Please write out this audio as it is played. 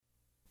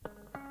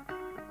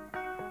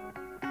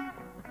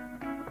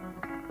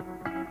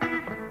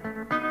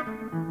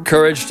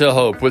Courage to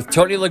Hope with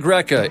Tony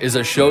LaGreca is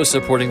a show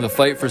supporting the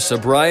fight for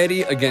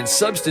sobriety against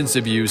substance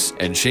abuse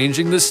and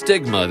changing the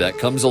stigma that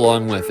comes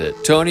along with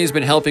it. Tony's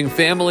been helping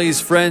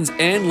families, friends,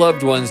 and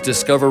loved ones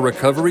discover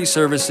recovery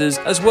services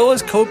as well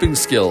as coping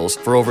skills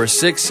for over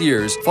 6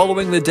 years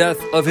following the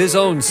death of his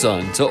own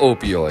son to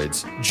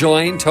opioids.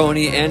 Join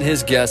Tony and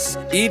his guests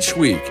each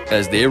week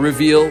as they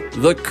reveal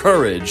the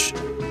courage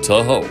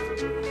to hope.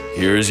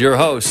 Here's your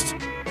host,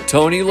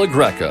 Tony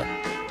LaGreca.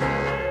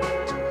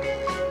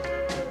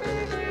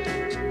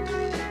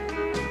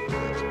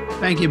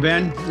 Thank you,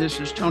 Ben. This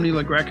is Tony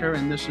LaGreca,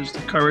 and this is The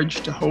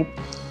Courage to Hope.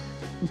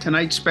 And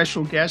tonight's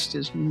special guest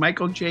is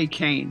Michael J.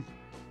 Cain.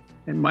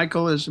 And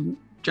Michael is a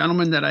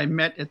gentleman that I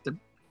met at the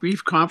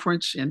Brief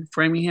Conference in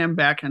Framingham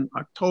back in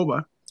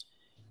October.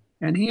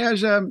 And he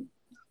has a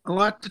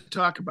lot to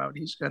talk about.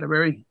 He's got a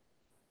very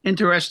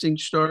interesting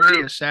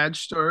story, a sad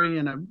story,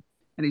 and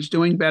he's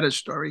doing better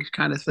story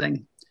kind of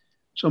thing.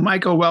 So,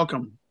 Michael,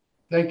 welcome.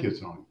 Thank you,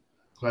 Tony.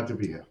 Glad to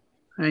be here.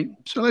 Right.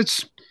 So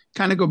let's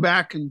kind of go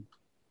back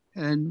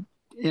and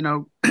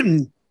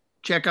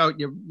check out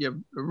your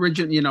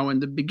original, in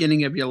the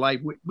beginning of your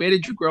life. Where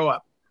did you grow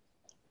up?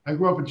 I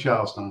grew up in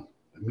Charlestown,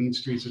 the mean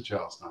streets of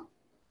Charlestown.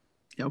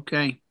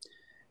 Okay.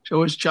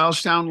 So is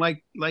Charlestown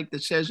like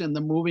it says in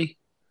the movie?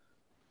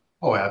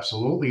 Oh,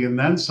 absolutely. And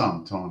then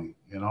some, Tony.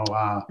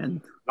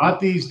 Not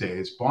these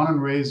days. Born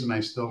and raised, and I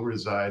still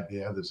reside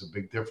there. There's a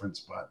big difference,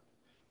 but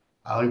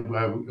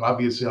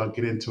obviously I'll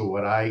get into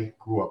what I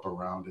grew up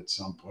around at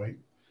some point.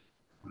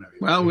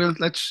 Well,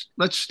 let's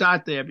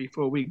start there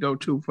before we go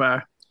too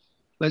far.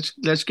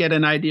 Let's get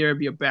an idea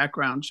of your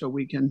background so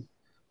we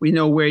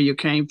know where you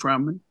came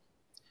from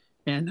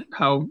and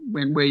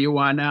where you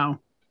are now.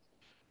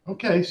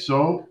 Okay,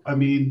 so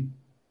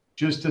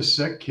just a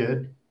sick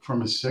kid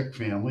from a sick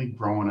family,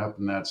 growing up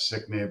in that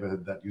sick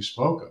neighborhood that you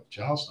spoke of,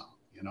 Charlestown.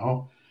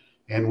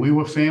 And we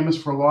were famous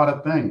for a lot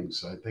of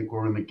things. I think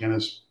we're in the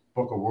Guinness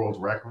Book of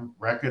World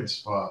Records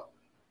for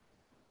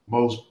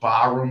most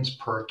bar rooms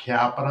per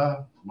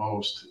capita,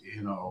 most,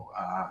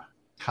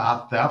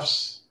 car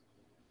thefts,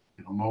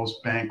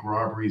 most bank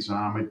robberies,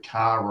 armored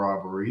car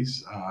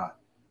robberies.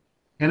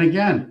 And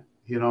again,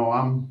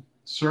 I'm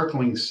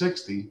circling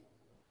 60.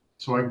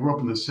 So I grew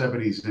up in the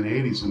 70s and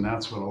 80s, and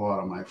that's what a lot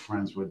of my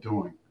friends were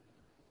doing.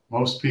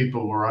 Most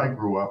people where I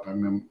grew up,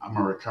 I'm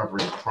a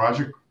recovering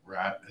project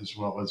rat as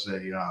well as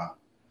a,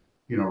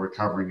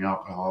 recovering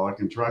alcoholic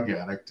and drug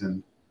addict.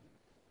 And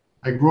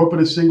I grew up in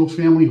a single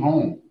family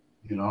home.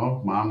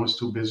 Mom was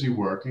too busy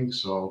working,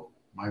 so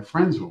my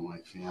friends were my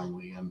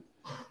family, and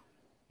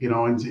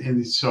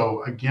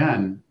so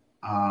again,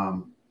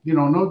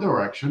 no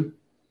direction,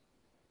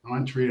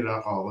 untreated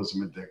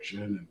alcoholism,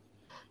 addiction, and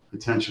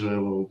potentially a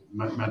little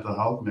mental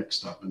health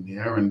mixed up in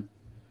there. And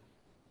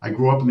I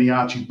grew up in the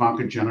Archie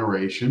Bunker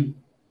generation,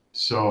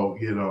 so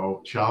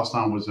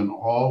Charlestown was an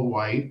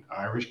all-white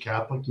Irish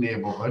Catholic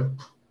neighborhood.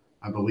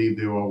 I believe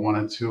there were one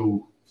or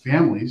two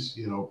families,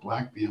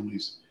 black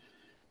families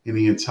in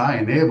the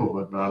entire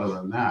neighborhood, but other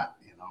than that,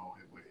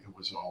 it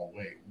was all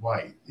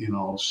white,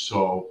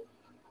 So,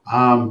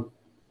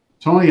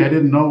 Tony, I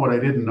didn't know what I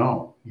didn't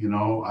know.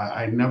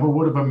 I never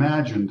would have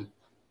imagined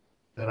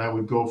that I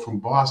would go from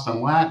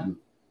Boston Latin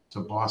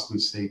to Boston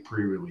State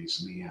pre-release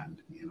in the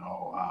end.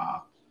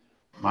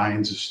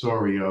 Mine's a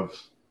story of,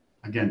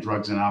 again,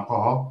 drugs and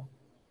alcohol,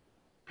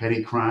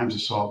 petty crimes,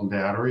 assault and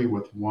battery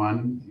with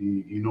one,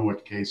 you know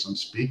what case I'm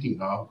speaking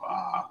of,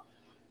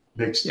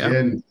 mixed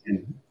in.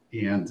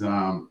 And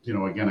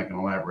again, I can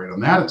elaborate on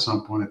that at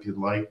some point if you'd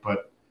like,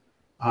 but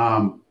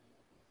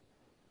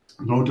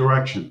no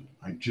direction.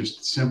 I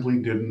just simply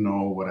didn't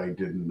know what I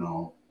didn't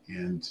know,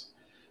 and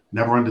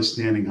never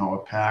understanding how a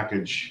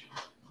package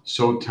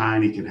so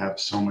tiny could have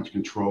so much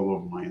control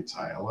over my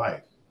entire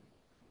life.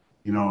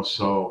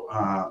 So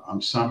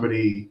I'm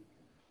somebody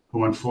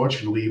who,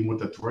 unfortunately, even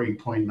with a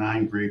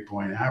 3.9 grade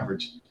point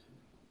average,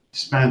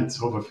 spent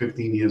over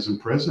 15 years in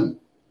prison,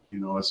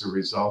 as a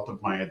result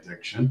of my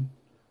addiction.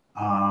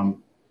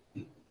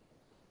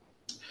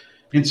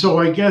 And so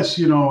I guess,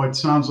 it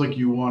sounds like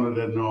you wanted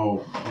to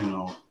know,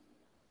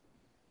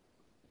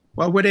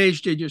 Well, what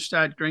age did you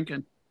start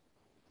drinking?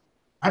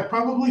 I'd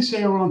probably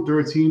say around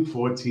 13,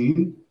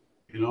 14,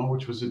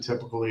 which was a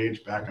typical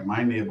age back in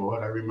my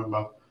neighborhood. I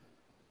remember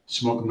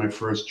smoking my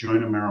first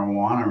joint of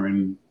marijuana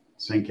in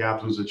St.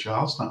 Catharines of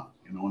Charlestown,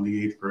 in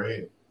the 8th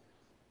grade.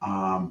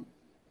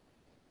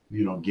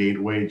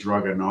 Gateway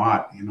drug or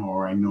not,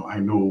 or I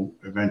knew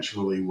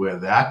eventually where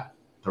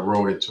the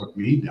road it took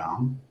me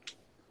down,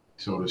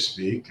 so to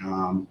speak.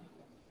 A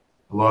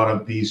lot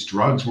of these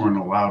drugs weren't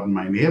allowed in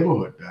my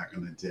neighborhood back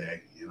in the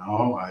day.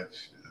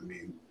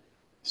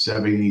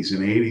 70s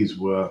and 80s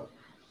were,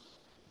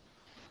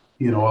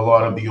 a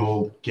lot of the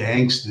old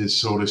gangsters,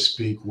 so to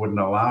speak, wouldn't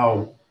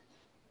allow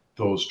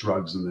those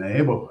drugs in the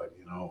neighborhood,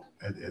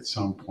 at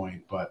some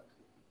point. But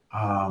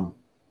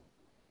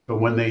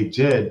when they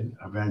did,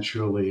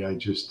 eventually I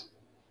just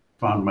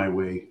found my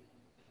way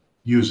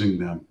using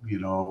them,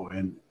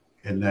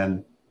 and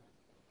then,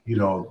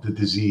 the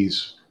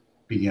disease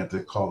began to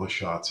call the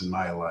shots in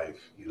my life,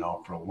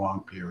 for a long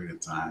period of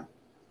time.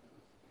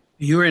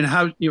 You were in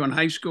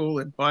high school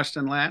at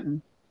Boston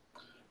Latin.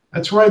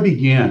 That's where I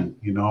began.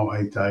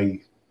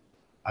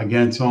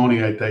 Again,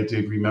 Tony, I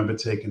did remember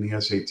taking the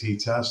SAT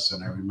tests,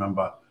 and I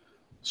remember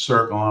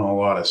circling a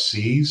lot of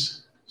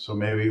C's. So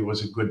maybe it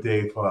was a good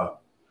day for,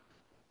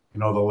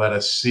 the letter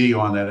C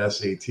on that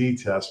SAT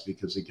test,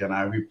 because again,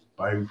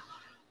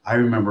 I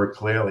remember it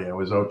clearly. I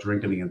was out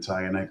drinking the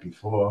entire night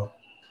before.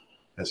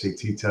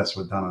 SAT tests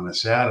were done on a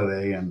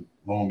Saturday, and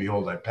lo and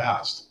behold, I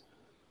passed.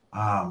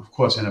 Of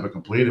course, I never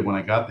completed. When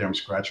I got there, I'm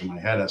scratching my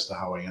head as to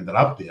how I ended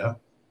up there,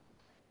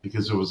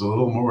 because it was a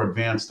little more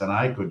advanced than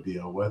I could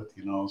deal with,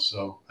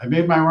 So I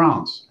made my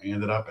rounds. I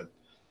ended up at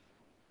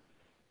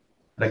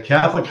a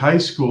Catholic high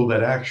school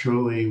that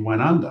actually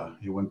went under.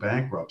 It went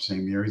bankrupt,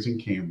 St. Mary's in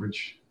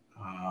Cambridge.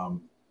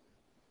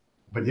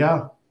 But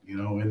yeah,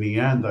 in the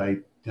end, I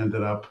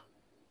ended up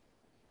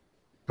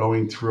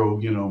going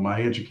through,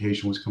 my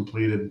education was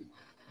completed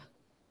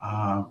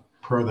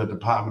per the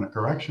Department of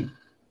Correction.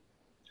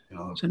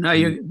 So now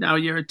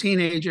you're a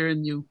teenager,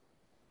 and you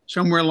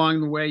somewhere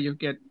along the way you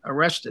get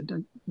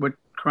arrested. What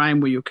crime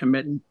were you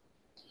committing?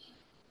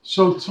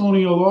 So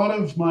Tony, a lot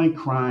of my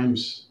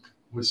crimes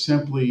were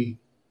simply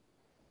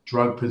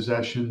drug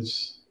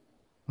possessions,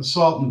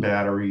 assault and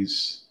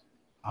batteries.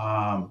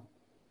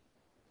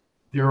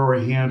 There were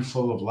a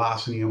handful of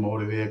larceny of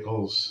motor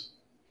vehicles.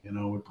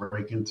 We'd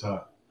break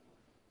into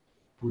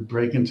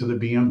the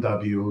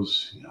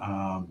BMWs,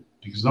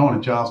 because no one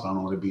in Charlestown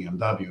owned a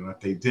BMW. If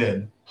they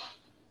did,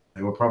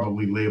 they were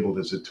probably labeled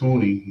as a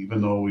toonie,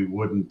 even though we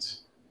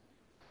wouldn't,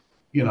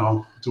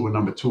 do a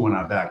number two in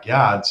our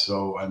backyard.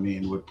 So,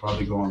 we'd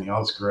probably go on the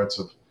outskirts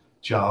of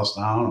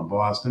Charlestown or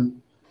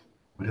Boston.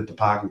 We'd hit the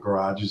parking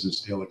garages and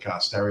steal the car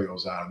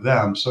stereos out of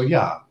them. So,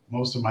 yeah,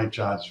 most of my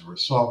charges were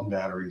assault and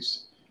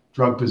batteries,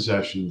 drug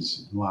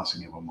possessions, and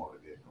larceny of a motor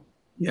vehicle.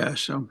 Yeah,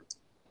 so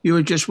you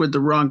were just with the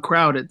wrong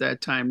crowd at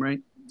that time, right?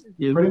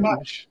 Pretty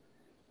much.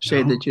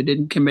 Say that you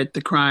didn't commit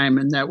the crime,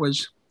 and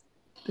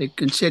they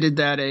considered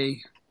that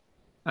a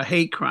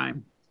hate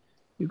crime.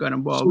 You got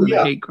involved in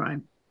a hate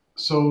crime.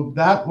 So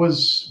that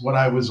was what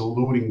I was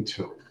alluding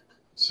to.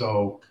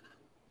 So,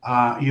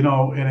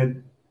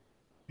 and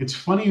it's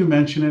funny you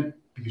mention it,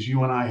 because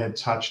you and I had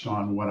touched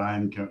on what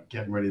I'm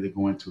getting ready to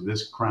go into.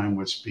 This crime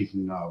we're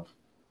speaking of.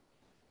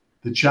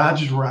 The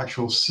charges were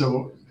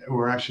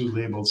actually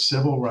labeled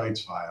civil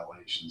rights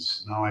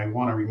violations. Now, I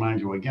want to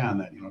remind you again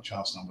that,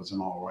 Charlestown was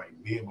an all right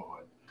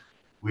neighborhood.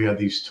 We had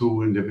these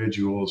two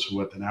individuals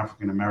with an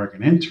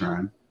African-American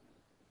intern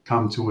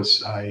come to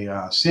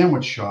a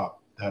sandwich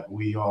shop that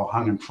we all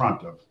hung in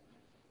front of.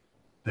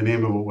 The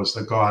name of it was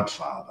The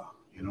Godfather.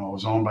 It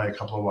was owned by a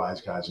couple of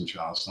wise guys in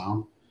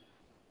Charlestown.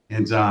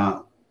 And,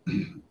 I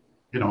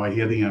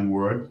hear the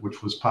N-word,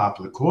 which was part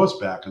of the course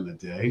back in the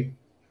day.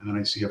 And then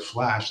I see a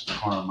flash in the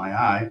corner of my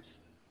eye.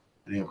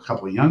 And they have a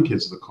couple of young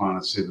kids in the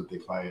corner say that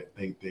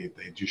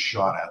they just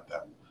shot at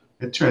them.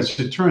 It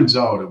turns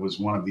out it was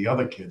one of the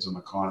other kids in the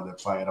corner that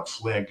fired a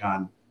flare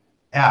gun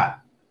at,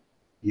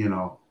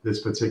 this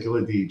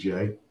particular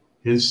DJ,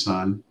 his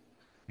son,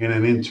 and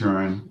an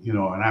intern,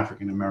 an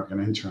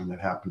African-American intern that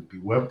happened to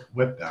be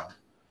with them.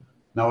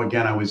 Now,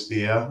 again, I was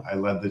there. I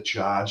led the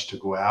charge to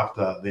go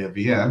after their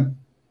van,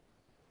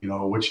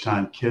 which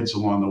time kids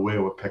along the way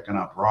were picking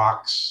up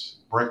rocks,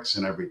 bricks,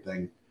 and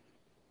everything,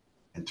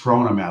 and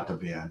throwing them at the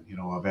van.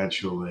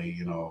 Eventually,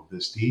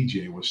 this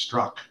DJ was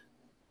struck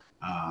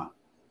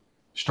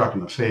in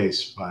the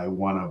face by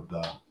one of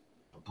the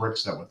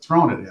bricks that were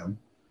thrown at him,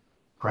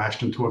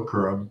 crashed into a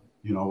curb.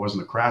 It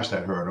wasn't the crash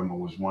that hurt him. It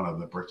was one of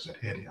the bricks that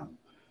hit him.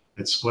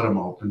 It split him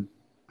open.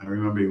 I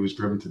remember he was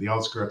driven to the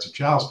outskirts of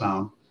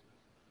Charlestown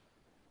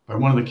by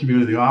one of the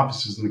community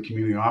officers, and the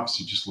community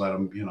officer just let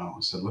him,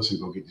 said, listen,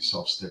 go get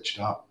yourself stitched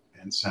up,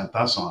 and sent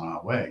us on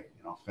our way.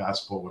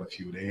 Fast forward a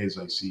few days,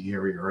 I see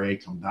Area A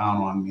come down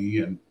on me,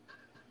 and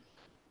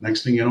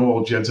next thing you know,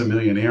 old Jed's a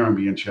millionaire and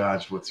being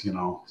charged with,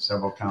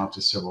 several counts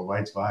of civil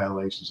rights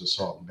violations,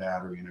 assault and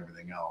battery, and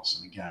everything else.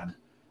 And again,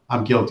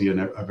 I'm guilty of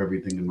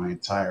everything in my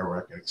entire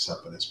record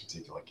except for this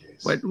particular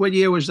case. What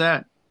year was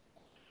that?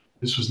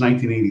 This was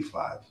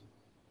 1985,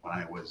 when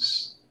I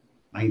was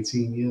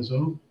 19 years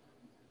old.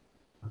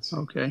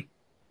 Okay.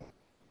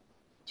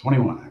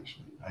 21,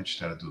 actually. I just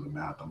had to do the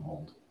math. I'm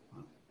old.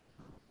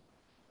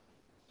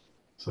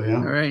 So, yeah.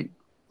 All right.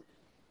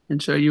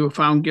 And so you were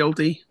found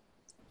guilty?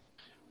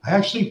 I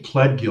actually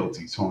pled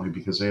guilty, Tony,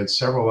 because I had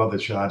several other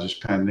charges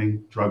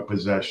pending, drug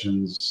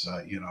possessions,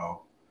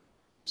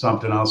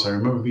 something else. I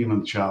remember being in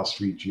the Charles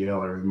Street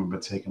jail. I remember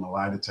taking a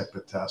lie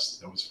detector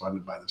test that was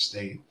funded by the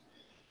state.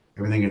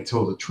 Everything I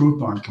told the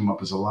truth on come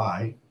up as a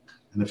lie.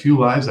 And the few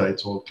lies that I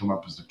told come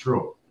up as the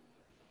truth.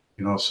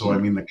 So,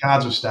 the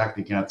cards were stacked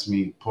against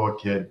me. Poor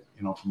kid,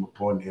 from a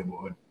poor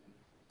neighborhood.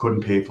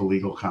 Couldn't pay for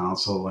legal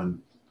counsel.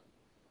 And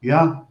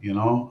yeah,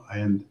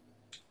 and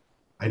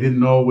I didn't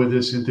know where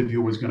this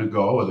interview was going to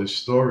go or this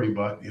story,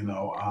 but,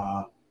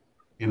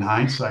 in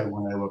hindsight,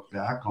 when I look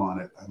back on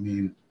it,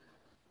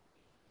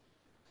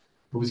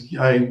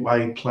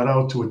 I pled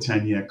out to a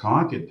 10-year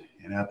Concord,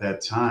 And at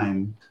that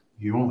time,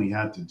 you only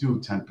had to do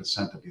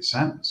 10% of your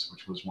sentence,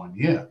 which was 1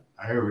 year.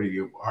 I had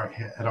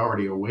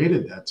already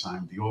awaited that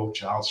time, the old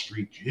Charles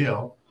Street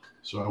jail.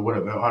 So I would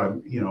have,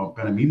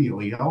 been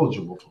immediately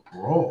eligible for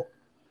parole.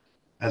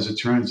 As it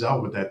turns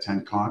out, with that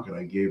 10 Concord,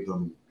 I gave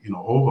them,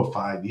 over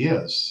 5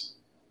 years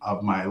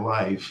of my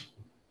life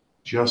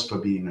just for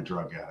being a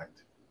drug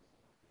addict.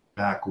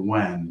 Back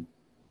when,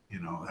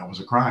 that was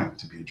a crime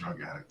to be a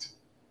drug addict.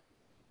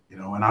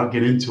 And I'll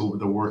get into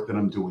the work that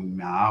I'm doing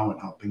now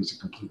and how things are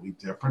completely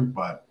different.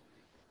 But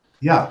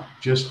yeah,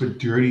 just for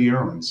dirty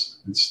errands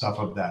and stuff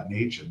of that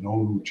nature,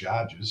 no new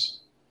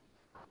charges.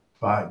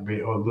 A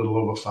little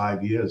over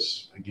 5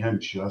 years, again,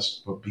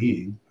 just for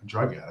being a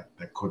drug addict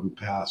that couldn't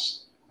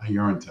pass a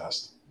urine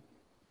test.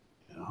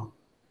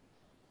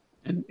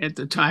 And at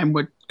the time,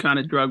 what kind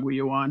of drug were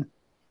you on?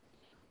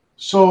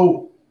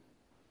 So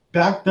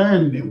back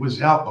then, it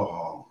was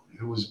alcohol.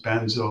 It was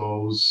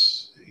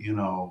benzos,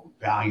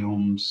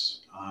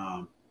 Valiums,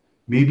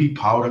 maybe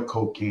powder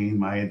cocaine.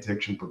 My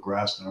addiction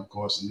progressed, and of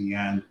course, in the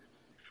end,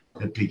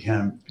 it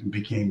became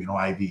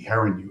IV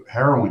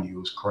heroin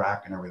use,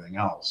 crack, and everything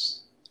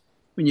else.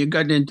 When you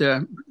got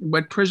into,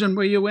 what prison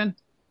were you in?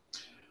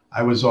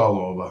 I was all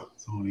over,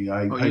 Tony.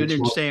 You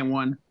didn't stay in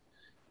one.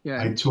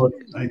 Yeah. I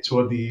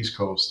toured the East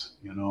Coast.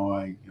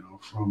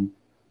 From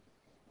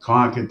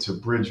Concord to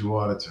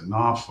Bridgewater to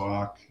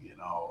Norfolk,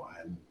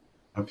 and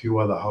a few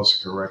other house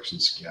of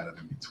corrections scattered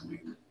in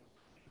between.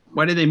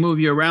 Why did they move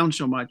you around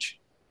so much?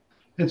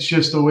 It's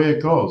just the way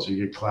it goes.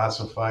 You get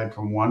classified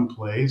from one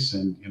place,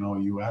 and you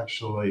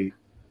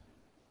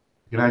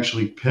can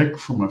actually pick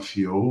from a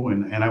few,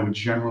 and I would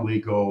generally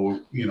go,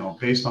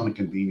 based on the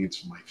convenience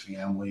for my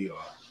family or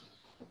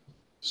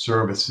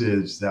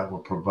services that were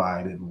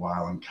provided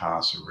while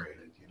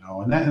incarcerated,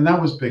 and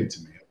that was big to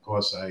me. Of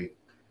course, I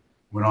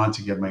went on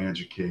to get my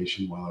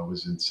education while I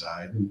was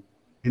inside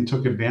and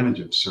took advantage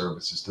of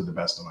services to the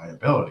best of my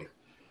ability,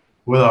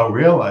 without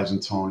realizing,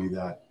 Tony,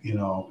 that,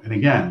 and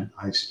again,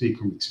 I speak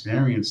from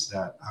experience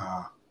that,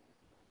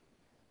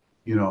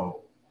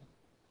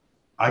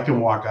 I can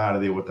walk out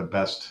of there with the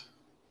best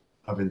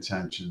of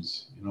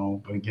intentions,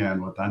 but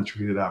again, with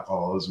untreated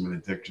alcoholism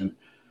and addiction,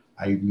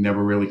 I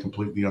never really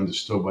completely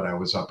understood what I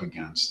was up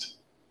against,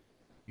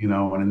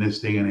 and in this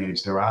day and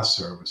age, there are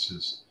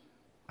services.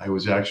 I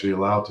was actually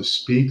allowed to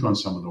speak on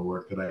some of the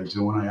work that I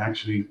do, and I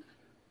actually,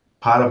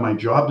 part of my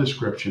job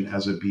description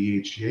as a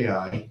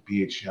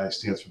BHJI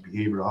stands for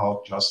Behavioral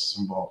Health Justice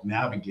Involved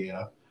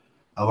Navigator,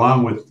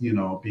 along with,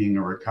 being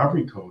a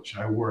recovery coach,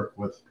 I work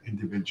with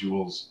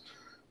individuals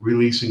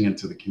releasing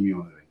into the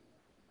community.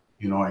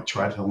 I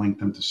try to link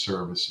them to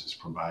services,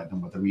 provide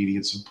them with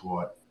immediate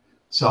support,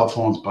 cell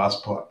phones,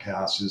 bus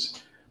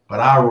passes. But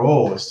our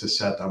role is to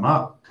set them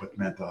up with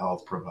mental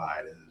health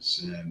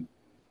providers and,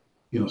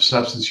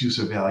 substance use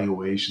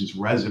evaluations,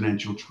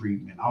 residential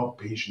treatment,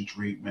 outpatient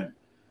treatment.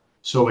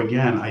 So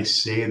again, I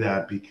say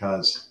that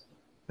because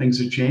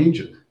things are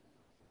changing,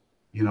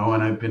 and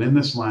I've been in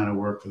this line of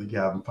work for the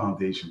Gavin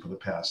Foundation for the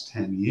past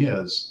 10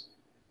 years.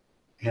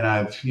 And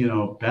I've, been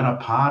a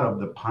part of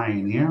the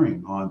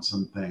pioneering on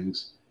some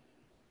things.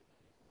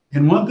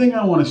 And one thing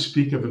I want to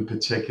speak of in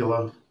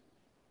particular,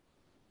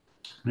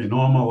 I know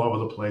I'm all over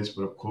the place,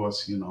 but of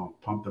course,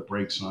 pump the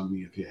brakes on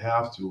me if you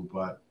have to.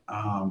 But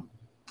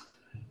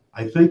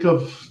I think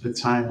of the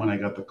time when I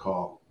got the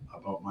call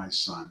about my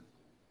son.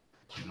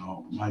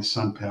 My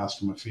son passed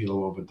from a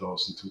fetal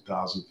overdose in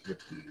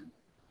 2015.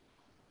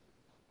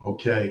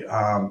 Okay,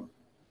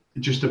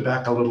 just to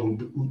back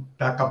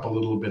up a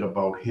little bit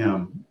about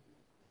him.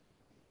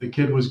 The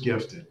kid was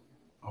gifted.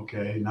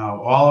 Okay,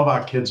 now all of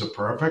our kids are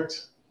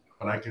perfect,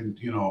 but I can,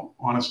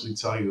 honestly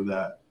tell you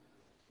that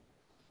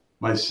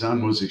my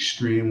son was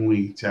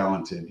extremely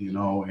talented,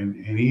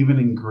 and even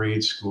in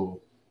grade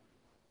school,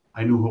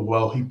 I knew how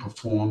well he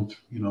performed,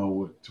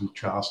 to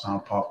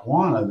Charlestown,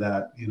 Papuana,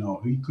 that,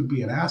 he could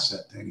be an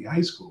asset to any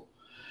high school.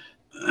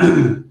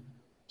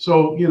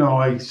 So,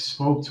 I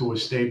spoke to a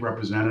state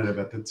representative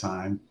at the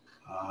time,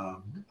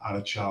 out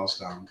of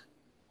Charlestown,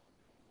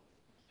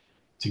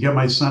 to get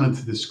my son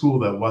into the school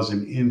that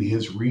wasn't in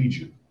his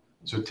region.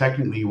 So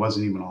technically he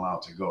wasn't even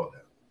allowed to go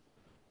there.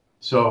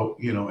 So,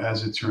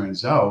 as it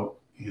turns out,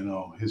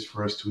 his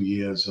first 2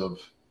 years of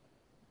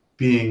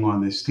being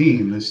on this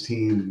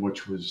team,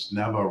 which was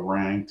never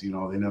ranked, they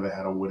never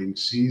had a winning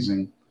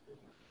season,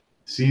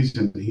 he, he's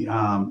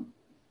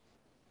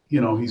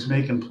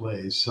making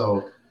plays.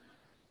 So,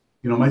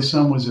 my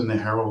son was in the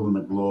Herald and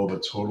the Globe a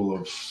total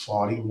of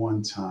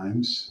 41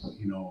 times,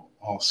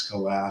 all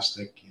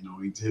scholastic,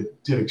 he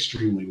did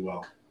extremely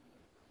well.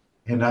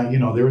 And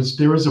there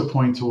is a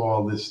point to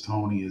all this,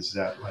 Tony, is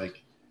that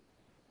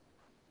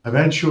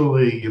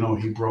eventually,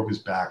 he broke his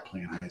back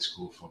playing high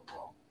school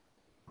football.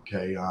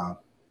 Okay.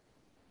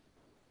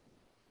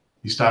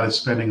 He started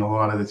spending a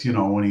lot of this,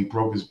 when he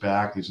broke his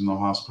back, he's in the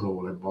hospital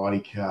with a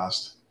body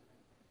cast,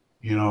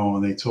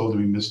 and they told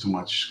him he missed too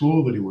much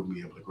school, that he wouldn't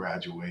be able to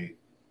graduate,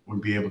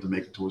 wouldn't be able to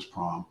make it to his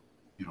prom.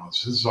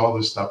 This is all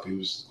this stuff he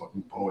was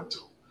looking forward to.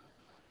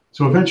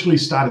 So eventually he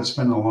started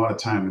spending a lot of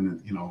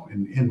time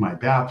in my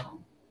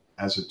bathroom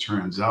as it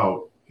turns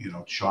out,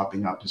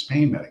 chopping up his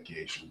pain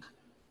medication.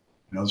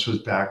 This was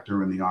back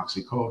during the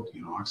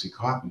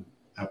Oxycontin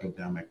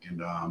epidemic.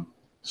 And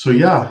so,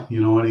 yeah,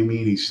 you know what I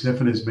mean? He's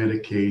sniffing his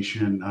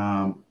medication.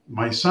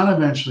 My son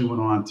eventually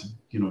went on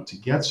to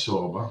get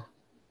sober.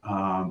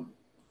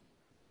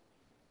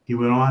 He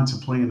went on to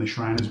play in the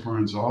Shriners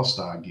Burns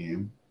All-Star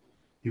game.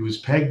 He was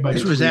pegged by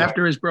This was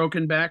after his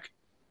broken back?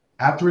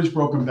 After his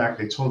broken back,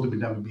 they told him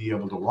he'd never be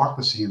able to walk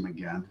to see him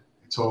again.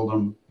 They told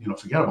him,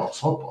 forget about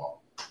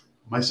football.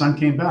 My son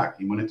came back.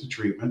 He went into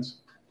treatment.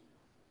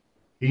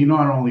 He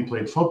not only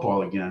played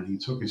football again, he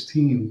took his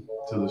team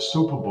to the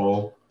Super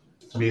Bowl,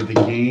 made the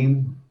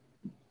game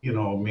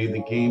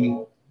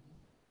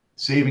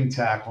saving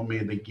tackle,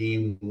 made the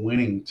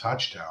game-winning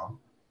touchdown,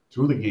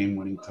 threw the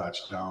game-winning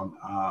touchdown,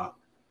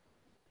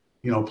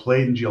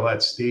 played in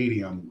Gillette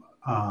Stadium.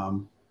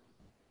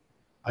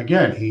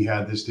 Again, he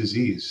had this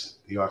disease,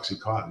 the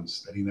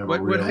Oxycontins, that he never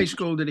really... What high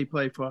school did he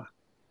play for?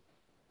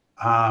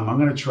 I'm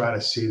going to try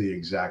to see the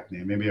exact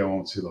name. Maybe I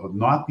won't see the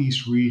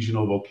Northeast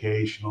Regional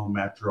Vocational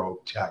Metro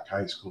Tech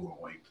High School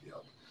in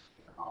Wakefield.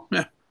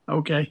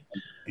 Okay.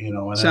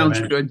 And sounds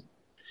good.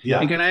 Yeah.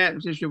 And can I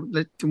ask,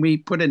 let's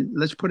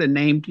put a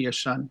name to your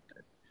son.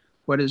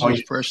 What is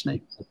his first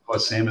name?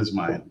 Same as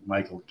mine,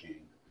 Michael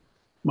Cain.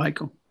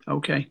 Michael.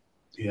 Okay.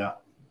 Yeah.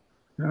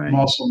 All right. I'm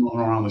also known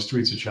around the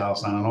streets of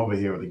Charlestown and over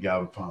here at the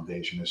Galvin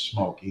Foundation as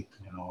Smokey,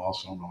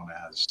 also known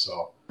as.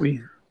 So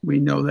we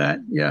know that,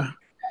 yeah.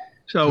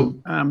 So,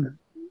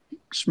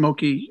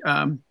 Smokey,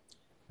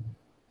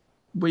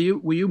 were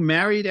you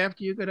married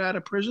after you got out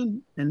of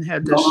prison and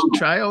had this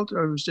child,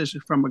 or was this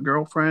from a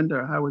girlfriend,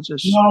 or how was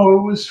this? No,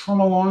 it was from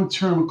a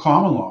long-term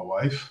common law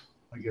wife,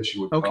 I guess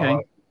you would call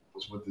it. It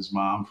was with his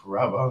mom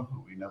forever.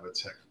 We never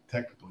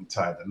technically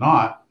tied the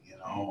knot,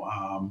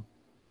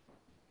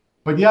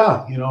 But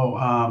yeah,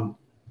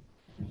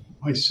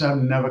 my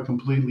son never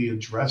completely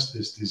addressed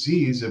this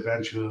disease.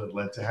 Eventually, it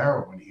led to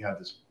heroin. He had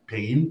this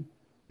pain,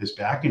 this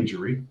back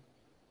injury.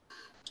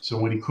 So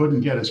when he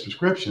couldn't get his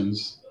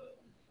prescriptions,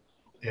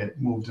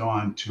 it moved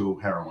on to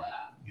heroin.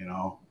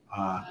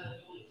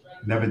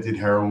 Never did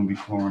heroin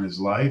before in his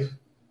life.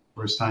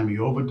 First time he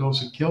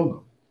overdosed, it killed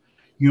him.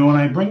 And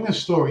I bring this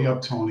story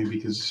up, Tony,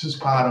 because this is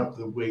part of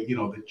the way,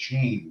 the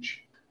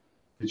change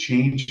in,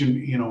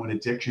 in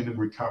addiction and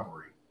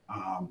recovery,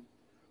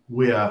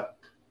 where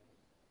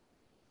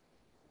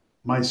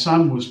my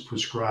son was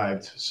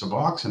prescribed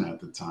Suboxone at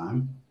the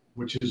time,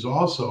 which is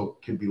also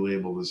can be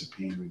labeled as a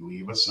pain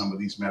reliever, some of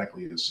these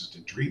medically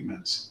assisted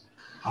treatments.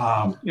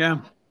 But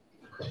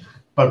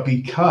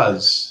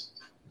because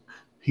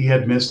he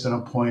had missed an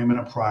appointment,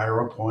 a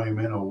prior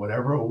appointment, or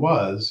whatever it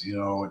was,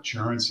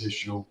 insurance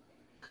issue,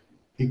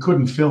 he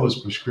couldn't fill his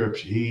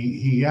prescription.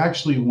 He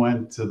actually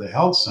went to the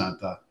health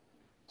center,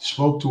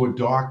 spoke to a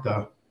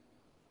doctor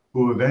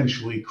who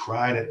eventually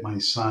cried at my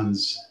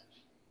son's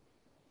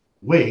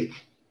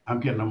wake. I'm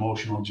getting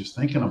emotional just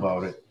thinking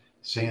about it,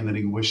 saying that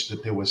he wished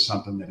that there was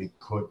something that he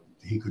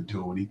could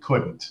do, and he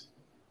couldn't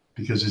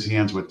because his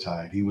hands were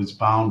tied. He was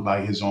bound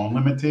by his own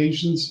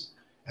limitations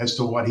as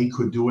to what he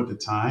could do at the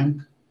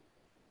time.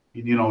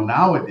 And,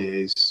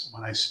 nowadays,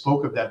 when I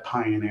spoke of that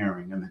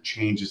pioneering and the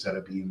changes that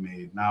are being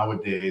made,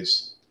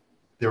 nowadays,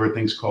 there are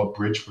things called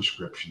bridge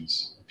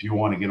prescriptions. If you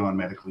want to get on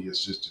medically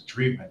assisted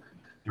treatment,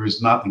 there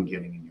is nothing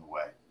getting in your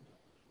way.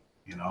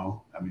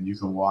 You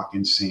can walk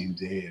in same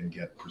day and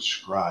get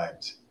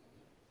prescribed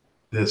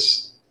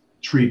this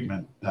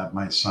treatment that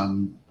my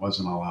son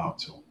wasn't allowed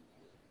to.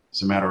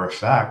 As a matter of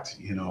fact,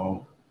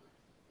 even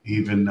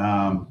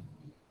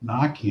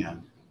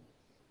Narcan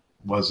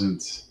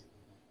wasn't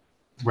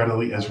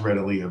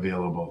readily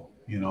available.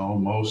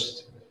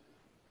 Most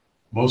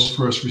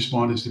first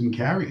responders didn't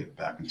carry it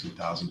back in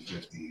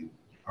 2015,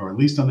 or at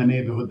least in the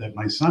neighborhood that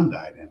my son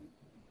died in.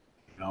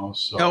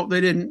 So no,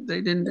 they didn't.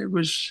 It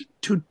was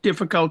too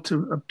difficult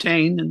to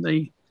obtain, and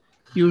they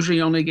usually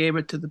only gave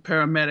it to the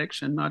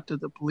paramedics and not to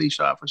the police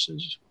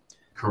officers.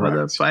 Correct. Or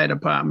the fire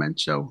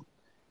department. So,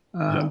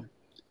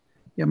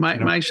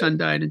 my son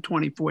died in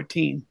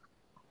 2014,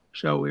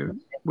 so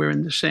we're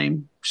in the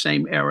same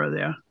era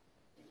there,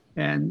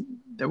 and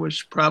there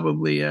was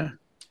probably at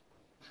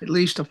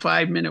least a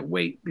 5-minute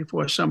wait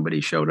before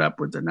somebody showed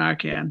up with the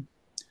Narcan,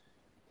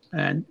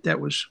 and that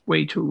was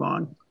way too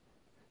long.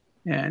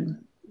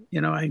 And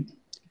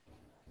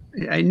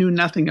I knew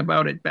nothing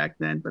about it back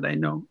then, but I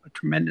know a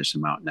tremendous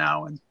amount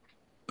now. And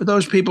for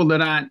those people that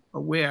aren't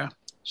aware,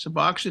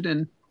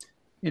 Suboxone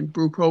and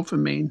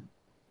bupropion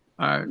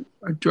are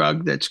a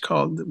drug that's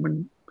called,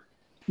 when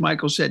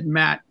Michael said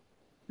MAT,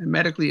 a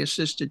medically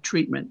assisted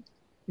treatment.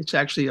 It's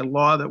actually a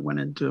law that went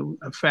into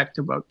effect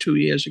about 2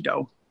 years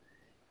ago.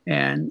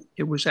 And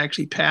it was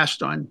actually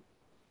passed on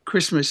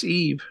Christmas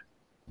Eve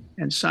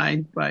and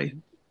signed by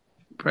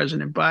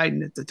President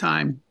Biden at the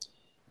time.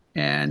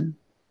 And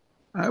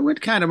I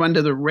went kind of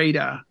under the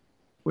radar,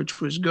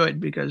 which was good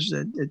because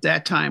at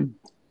that time,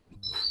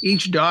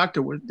 each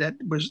doctor that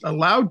was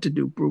allowed to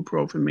do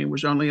bupropion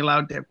was only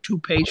allowed to have 2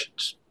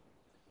 patients.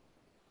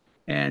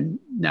 And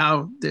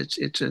now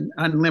it's an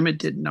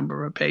unlimited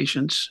number of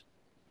patients.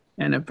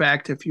 And in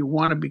fact, if you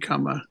want to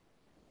become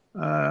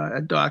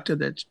a doctor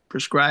that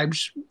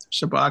prescribes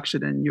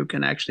Suboxone, you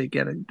can actually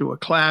do a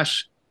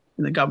class,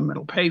 and the government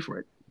will pay for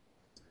it.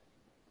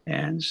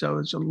 And so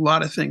there's a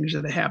lot of things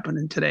that are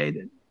happening today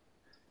that,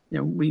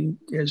 we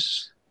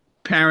as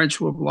parents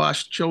who have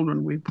lost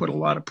children, we put a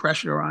lot of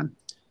pressure on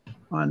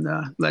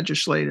the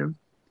legislative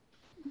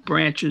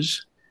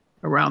branches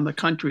around the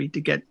country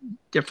to get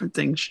different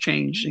things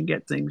changed and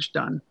get things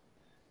done.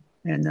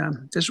 And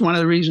this is one of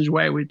the reasons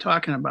why we're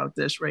talking about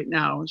this right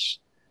now, is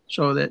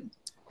so that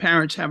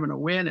parents have an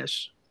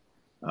awareness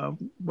of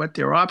what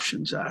their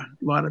options are.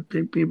 A lot of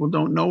people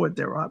don't know what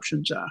their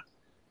options are.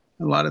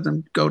 A lot of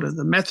them go to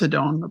the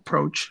methadone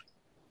approach,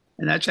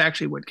 and that's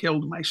actually what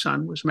killed my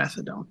son, was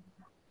methadone.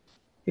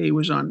 He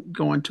was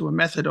going to a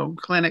methadone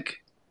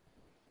clinic,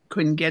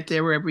 couldn't get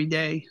there every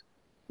day.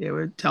 They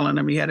were telling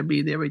him he had to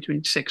be there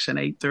between 6 and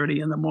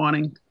 8:30 in the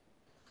morning.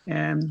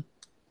 And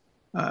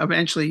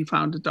eventually he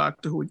found a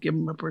doctor who would give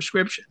him a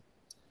prescription,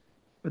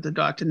 but the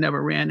doctor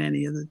never ran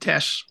any of the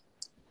tests.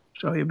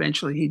 So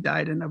eventually he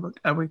died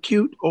of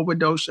acute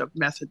overdose of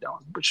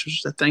methadone, which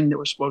was the thing that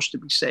was supposed to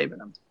be saving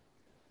him.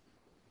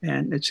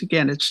 And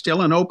it's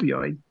still an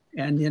opioid,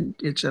 and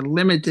it's a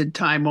limited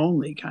time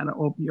only kind of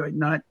opioid,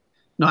 not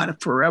a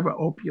forever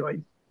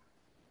opioid.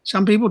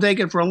 Some people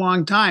take it for a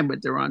long time,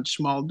 but they're on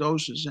small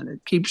doses, and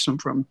it keeps them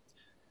from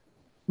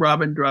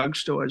robbing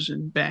drugstores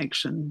and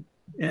banks and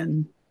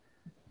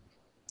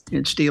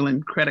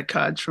stealing credit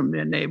cards from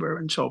their neighbor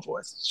and so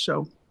forth.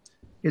 So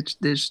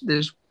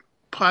there's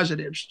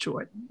positives to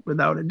it,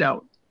 without a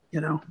doubt,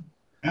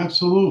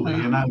 Absolutely.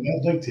 And I'd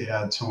like to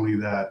add, Tony,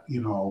 that,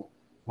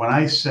 when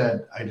I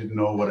said I didn't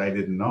know what I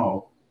didn't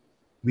know,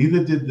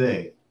 neither did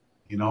they,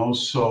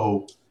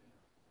 So,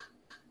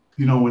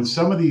 when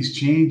some of these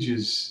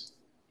changes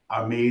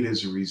are made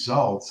as a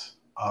result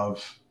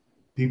of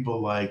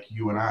people like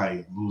you and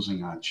I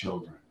losing our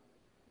children,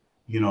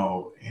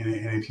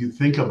 and if you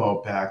think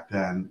about back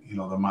then,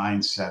 the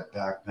mindset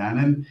back then,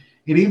 and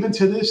even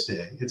to this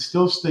day, it's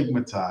still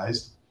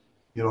stigmatized.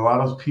 A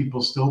lot of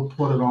people still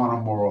put it on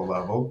a moral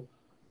level,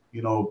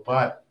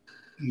 but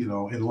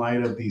in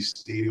light of these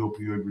state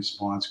opioid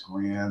response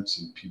grants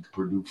and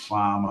Purdue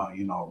Pharma,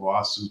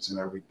 lawsuits and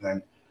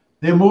everything,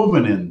 they're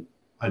moving in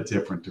a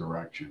different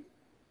direction,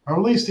 or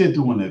at least they're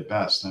doing their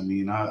best. I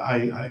mean,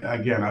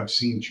 I've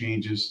seen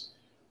changes.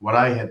 What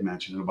I had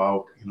mentioned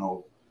about,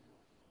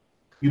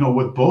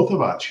 what both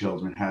of our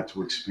children had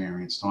to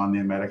experience on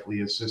their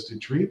medically assisted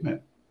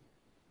treatment,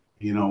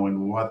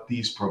 and what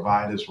these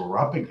providers were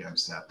up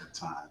against at the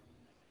time.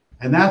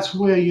 And that's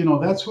where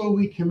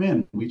we come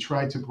in. We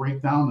try to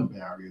break down the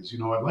barriers.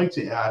 I'd like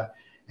to add,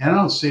 and I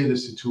don't say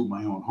this to toot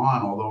my own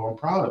horn, although I'm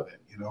proud of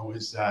it,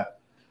 is that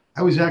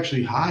I was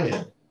actually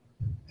hired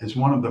as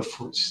one of the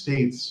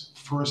state's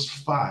first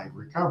 5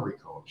 recovery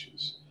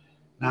coaches.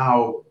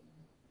 Now,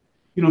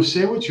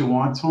 say what you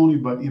want, Tony,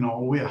 but,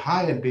 we're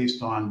hired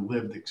based on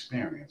lived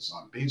experience,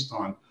 based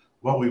on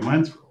what we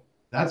went through.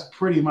 That's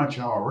pretty much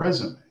our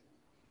resume.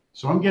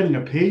 So I'm getting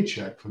a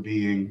paycheck for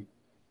being,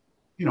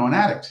 an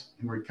addict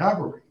in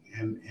recovery.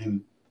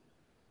 And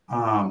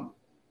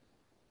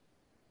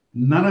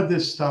none of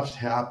this stuff's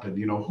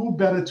happened. Who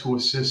better to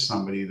assist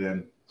somebody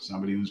than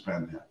somebody who's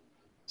been there,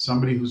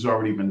 somebody who's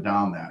already been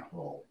down that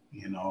hole,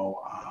 and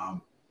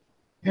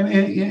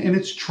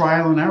it's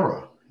trial and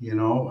error,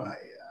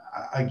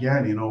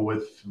 again,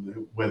 with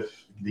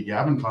the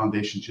Gavin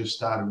Foundation just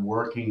started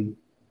working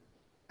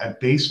at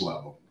base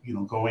level,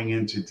 going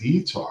into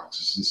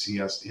detoxes and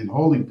CS in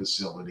holding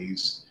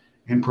facilities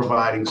and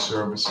providing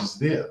services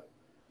there.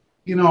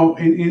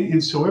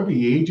 And so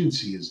every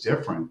agency is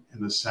different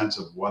in the sense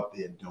of what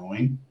they're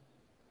doing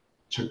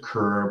to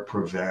curb,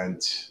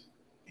 prevent,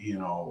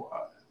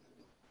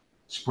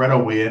 spread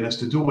awareness,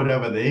 to do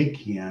whatever they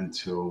can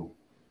to,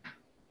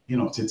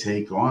 to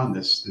take on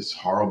this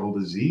horrible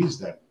disease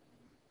that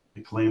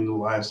claimed the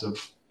lives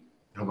of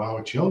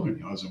our children,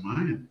 yours and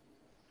mine.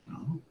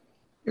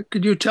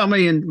 Could you tell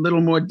me in a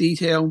little more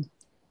detail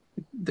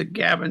the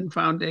Gavin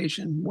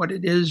Foundation, what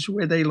it is,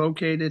 where they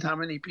located, how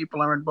many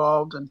people are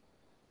involved, and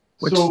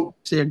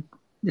what's their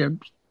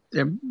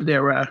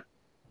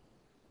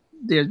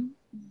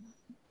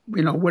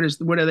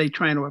what are they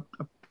trying to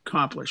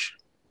accomplish?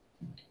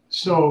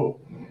 So,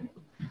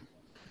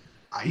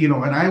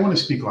 and I want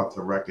to speak off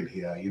the record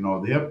here.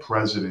 Their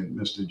president,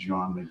 Mr.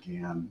 John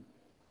McGann,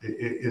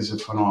 is a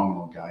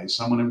phenomenal guy. He's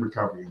someone in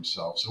recovery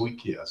himself, so he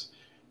cares.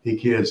 He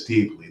cares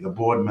deeply. The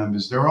board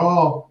members, they're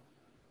all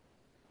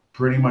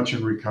pretty much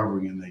in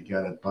recovery and they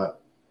get it.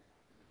 But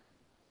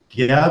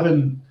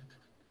Gavin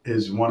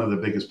is one of the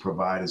biggest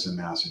providers in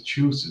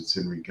Massachusetts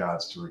in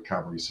regards to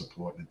recovery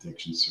support and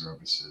addiction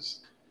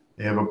services.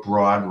 They have a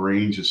broad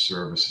range of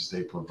services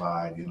they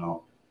provide,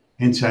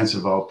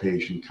 intensive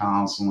outpatient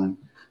counseling.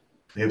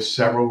 They have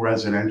several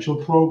residential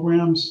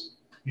programs,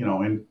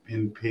 in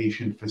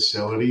inpatient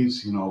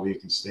facilities, where you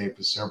can stay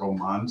for several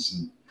months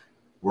and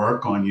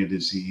work on your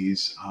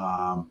disease.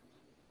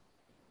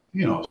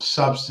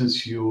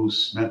 Substance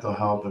use, mental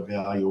health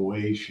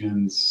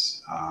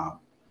evaluations,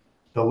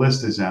 the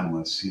list is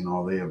endless. You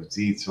know, they have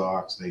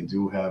detox. They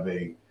do have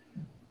a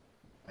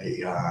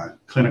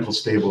clinical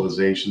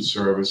stabilization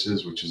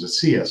services, which is a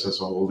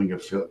CSS, a holding a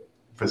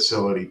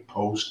facility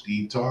post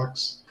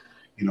detox.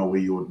 You know, where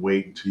you would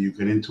wait until you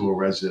get into a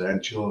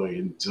residential or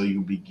until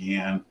you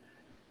began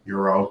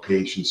your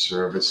outpatient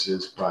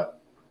services.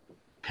 But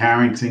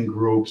parenting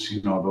groups,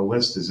 you know, the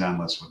list is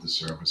endless with the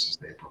services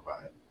they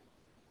provide.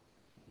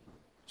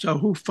 So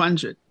who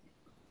funds it?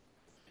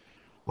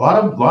 A lot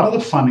of the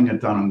funding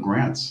is done on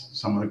grants.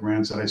 Some of the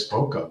grants that I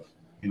spoke of,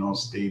 you know,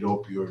 state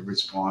opioid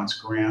response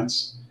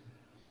grants.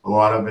 A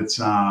lot of it's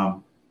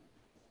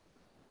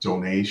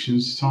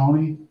donations,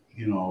 Tony.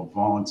 You know,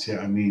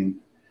 volunteer. I mean,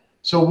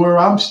 so where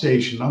I'm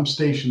stationed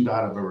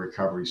out of a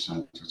recovery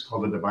center. It's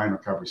called the Divine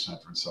Recovery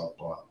Center in South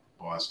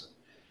Boston.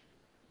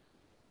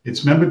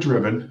 It's member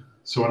driven.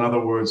 So in other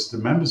words, the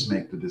members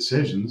make the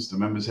decisions. The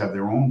members have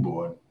their own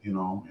board, you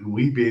know, and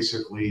we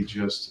basically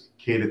just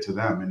cater to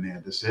them in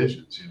their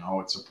decisions. You know,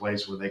 it's a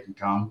place where they can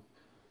come.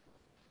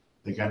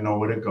 They got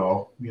nowhere to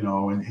go, you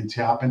know, and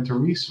tap into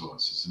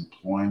resources,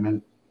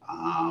 employment,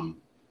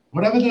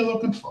 whatever they're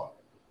looking for.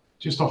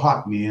 Just a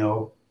hot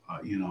meal,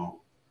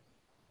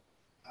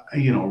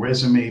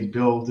 resume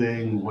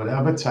building,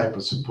 whatever type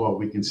of support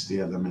we can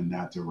steer them in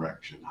that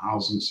direction.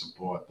 Housing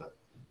support,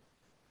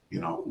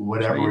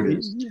 whatever it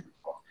is.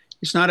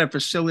 It's not a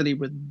facility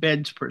with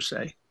beds per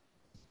se.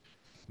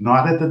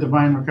 Not at the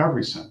Divine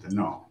Recovery Center,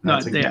 no.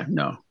 Not there,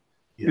 no.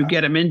 Yeah. You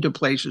get them into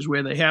places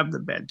where they have the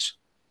beds.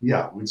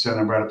 Yeah, we'd send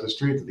them right up the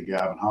street to the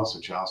Gavin House,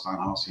 the Charlestown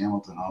House,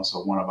 Hamilton House,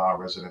 or one of our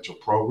residential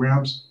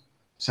programs.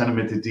 Send them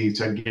into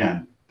Deeds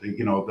again.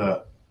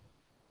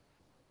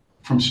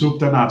 From soup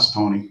to nuts,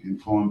 Tony.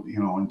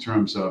 In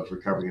terms of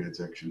recovery and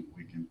addiction,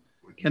 we can.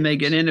 Can they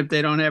get in if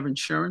they don't have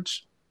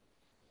insurance?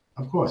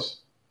 Of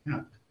course,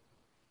 yeah.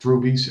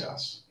 Through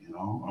BSAS,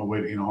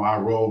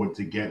 our role would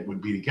be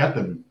to get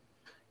them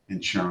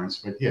insurance,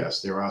 but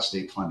yes, there are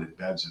state-funded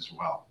beds as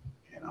well.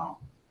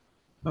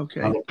 Okay.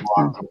 Another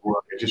block of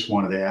work I just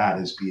wanted to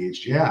add is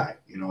BHGI.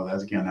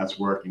 That's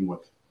working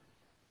with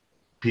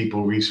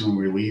people recently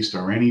released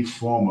or any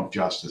form of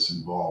justice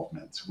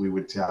involvement. We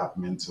would tap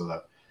them into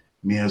the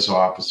Mayor's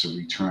Office of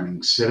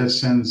Returning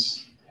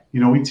Citizens.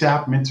 We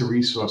tap them into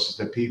resources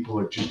that people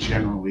are just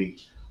generally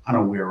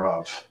unaware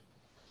of.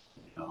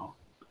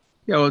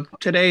 Yeah, well,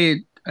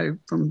 today,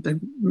 from the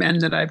men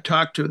that I've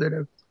talked to that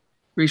have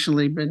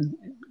recently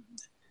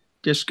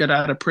just got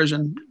out of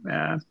prison,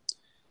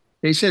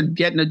 they said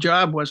getting a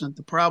job wasn't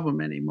the problem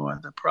anymore.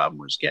 The problem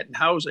was getting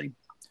housing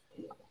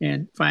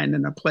and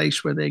finding a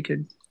place where they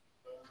could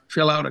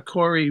fill out a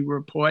Corey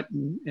report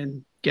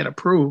and get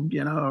approved,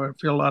 or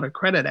fill out a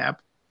credit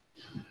app.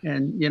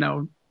 And,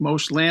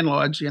 most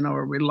landlords,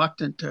 are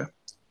reluctant to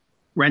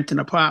rent an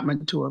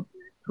apartment to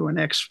an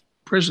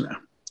ex-prisoner.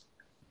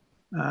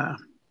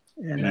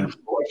 And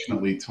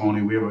unfortunately,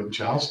 Tony, we have in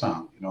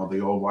Charlestown, the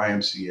old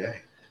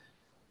YMCA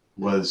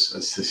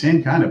it's the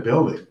same kind of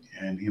building.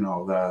 And,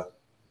 the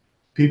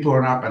people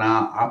are up in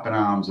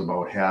arms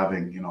about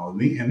having,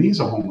 and these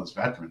are homeless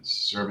veterans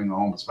serving the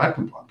homeless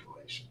veteran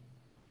population.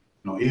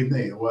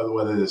 Even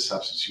whether there's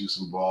substance use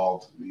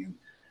involved.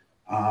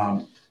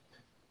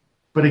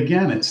 But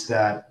again, it's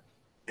that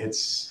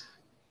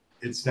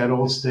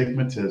old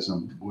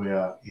stigmatism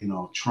where,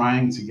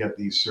 trying to get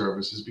these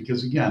services,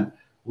 because again,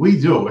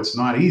 it's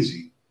not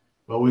easy,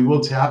 but we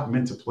will tap them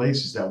into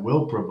places that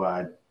will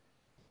provide,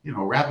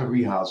 rapid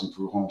rehousing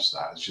through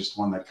Homestart. It's just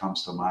one that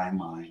comes to my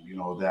mind,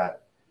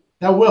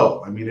 that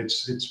will. I mean,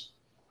 it's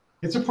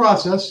a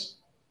process,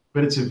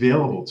 but it's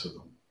available to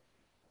them.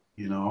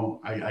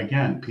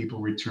 People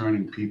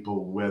returning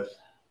people with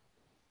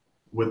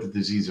the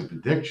disease of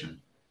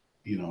addiction,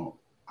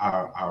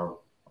 are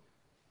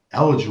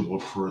eligible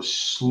for a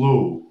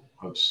slew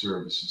of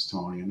services,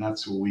 Tony, and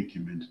that's where we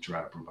come in to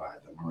try to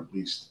provide them, or at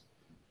least,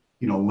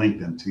 link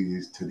them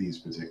to these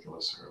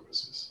particular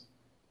services.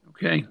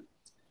 Okay.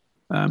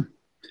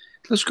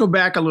 Let's go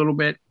back a little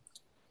bit.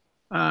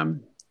 I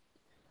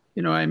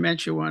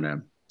met you on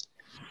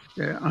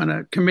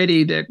a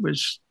committee that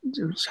was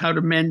how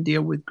do men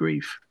deal with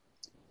grief.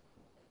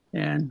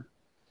 And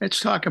let's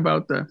talk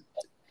about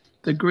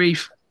the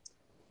grief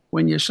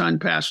when your son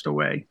passed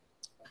away,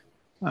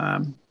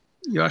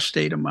 your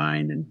state of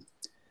mind, and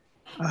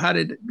how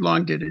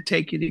long did it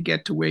take you to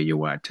get to where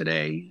you are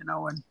today,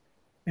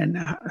 and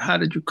how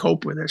did you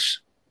cope with this?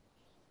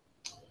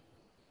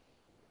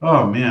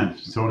 Oh man,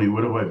 Tony,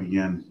 where do I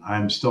begin?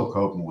 I'm still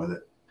coping with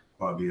it,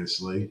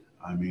 obviously.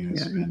 I mean,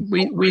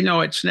 we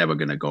know it's never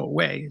going to go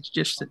away. It's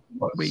just that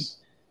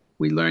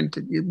we learn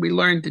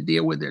to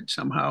deal with it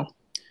somehow.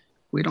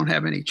 We don't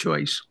have any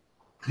choice.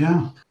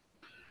 Yeah.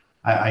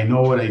 I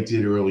know what I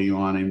did early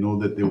on. I know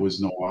that there was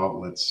no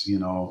outlets,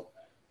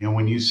 and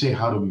when you say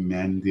how do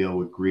men deal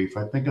with grief,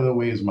 I think of the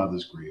way his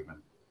mother's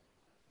grieving,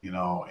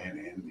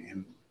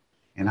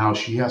 and how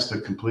she has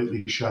to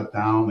completely shut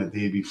down the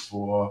day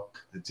before,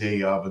 the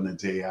day of, and the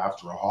day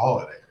after a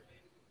holiday.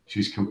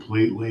 She's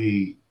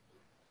completely,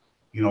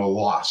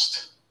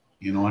 lost,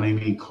 you know what I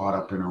mean? Caught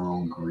up in her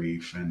own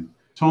grief. And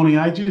Tony,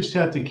 I just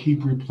had to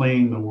keep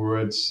replaying the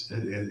words.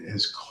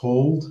 As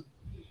cold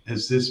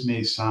as this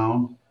may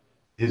sound,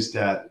 is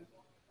that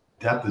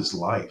death is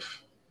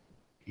life,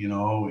 you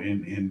know,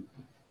 and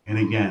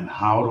again,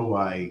 how do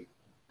I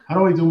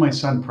do my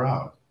son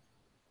proud?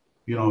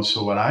 You know,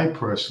 so what I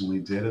personally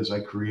did is I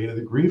created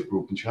a grief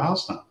group in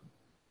Charlestown.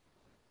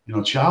 You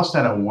know,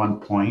 Charlestown at one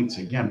point,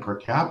 again, per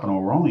capita,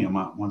 we're only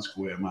about 1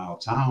 square mile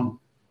town,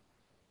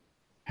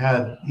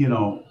 had,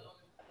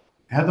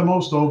 had the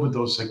most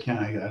overdose I can.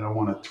 I don't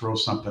want to throw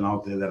something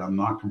out there that I'm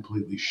not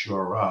completely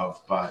sure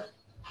of, but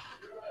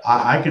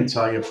I can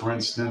tell you, for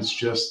instance,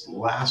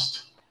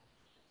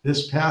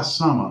 this past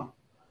summer,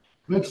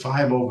 we had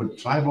five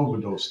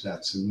overdose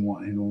deaths in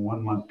a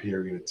 1 month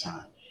period of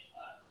time.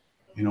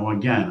 You know,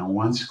 again, a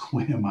 1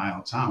 square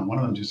mile town. One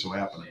of them just so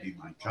happened to be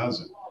my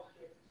cousin.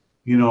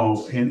 You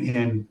know,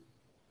 and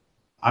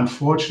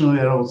unfortunately,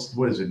 that old,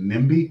 what is it,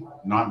 NIMBY,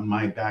 not in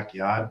my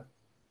backyard.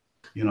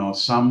 You know,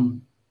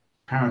 some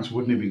parents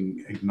wouldn't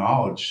even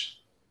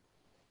acknowledge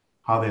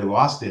how they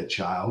lost their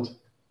child.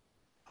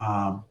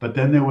 But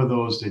then there were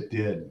those that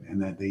did,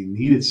 and that they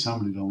needed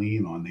somebody to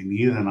lean on. They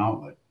needed an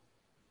outlet.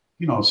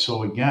 You know,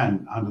 so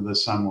again, Under the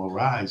Sun Will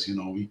Rise, you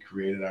know, we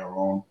created our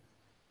own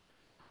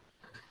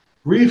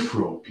grief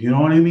group, you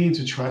know what I mean,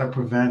 to try to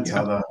prevent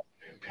other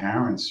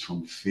parents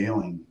from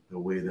feeling the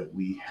way that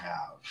we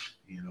have,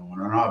 you know,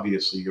 and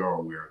obviously you're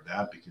aware of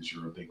that because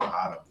you're a big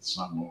part of The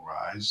Sun Will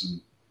Rise.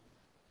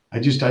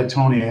 And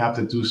Tony, I have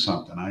to do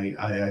something.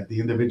 The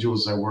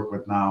individuals I work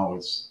with now,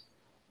 it's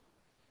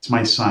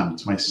my son.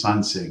 It's my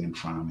son sitting in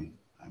front of me.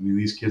 I mean,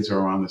 these kids are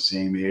around the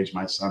same age.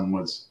 My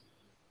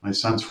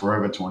son's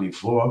forever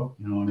 24.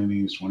 You know what I mean?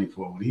 He was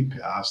 24 when he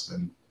passed.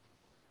 And,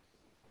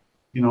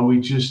 you know, we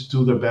just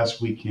do the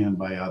best we can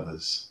by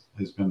others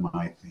has been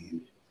my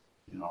theme,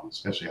 you know,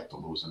 especially after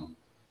losing them.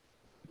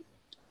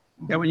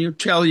 Yeah, when you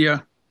tell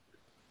your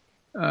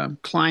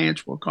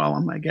clients, we'll call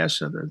them, I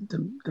guess, or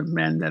the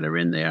men that are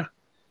in there,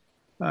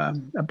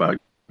 about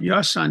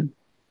your son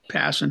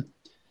passing,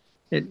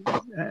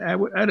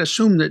 I'd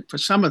assume that for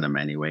some of them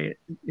anyway,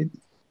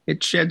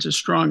 it sheds a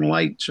strong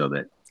light so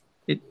that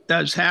it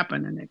does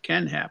happen and it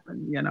can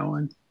happen, you know,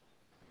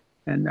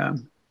 and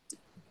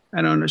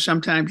I don't know.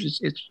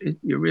 Sometimes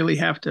you really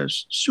have to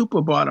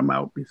super bottom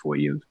out before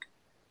you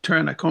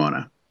turn a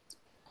corner.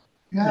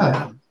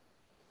 Yeah.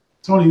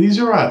 Tony, these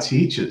are our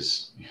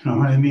teachers. You know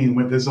what I mean?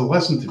 There's a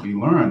lesson to be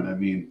learned. I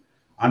mean,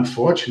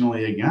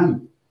 unfortunately,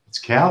 again, it's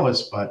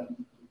callous, but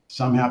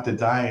some have to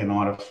die in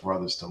order for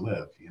others to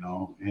live, you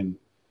know? And,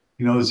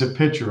 you know, there's a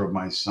picture of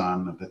my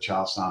son at the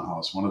Charlestown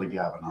House, one of the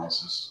Gavin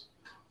houses,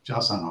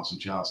 Charlestown House in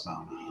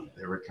Charlestown,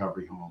 their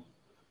recovery home.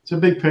 It's a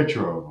big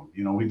picture of him.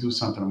 You know, we do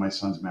something in my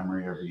son's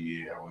memory every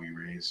year. We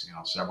raise, you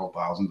know, several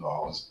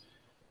 $1,000s.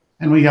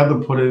 And we have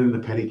them put it in the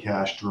petty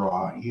cash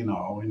drawer, you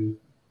know, and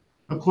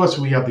of course,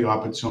 we have the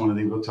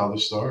opportunity to tell the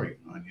story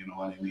on, you know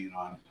what I mean,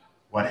 on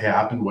what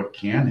happened, what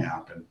can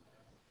happen.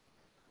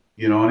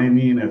 You know what I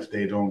mean? If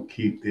they don't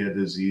keep their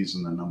disease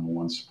in the number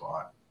one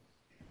spot,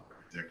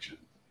 addiction,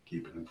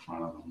 keep it in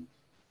front of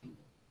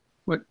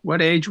them.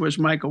 What age was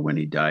Michael when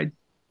he died?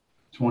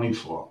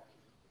 24.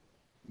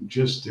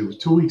 It was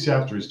 2 weeks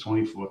after his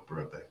 24th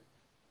birthday.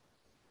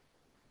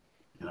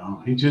 You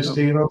know, he just,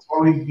 you know,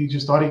 he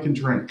just thought he can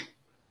drink.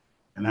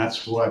 And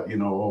that's what, you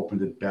know,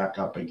 opened it back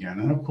up again.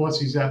 And of course,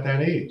 he's at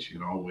that age, you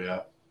know,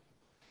 where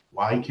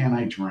why can't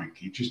I drink?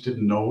 He just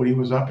didn't know what he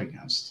was up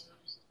against.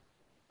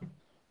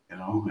 You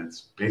know,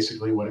 it's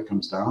basically what it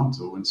comes down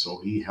to. And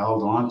so he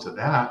held on to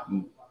that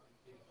and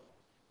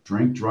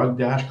drink, drug,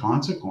 dash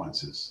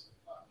consequences.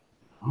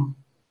 You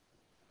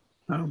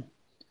know?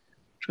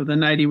 So the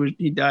night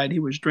he died, he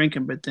was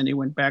drinking, but then he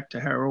went back to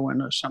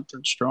heroin or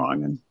something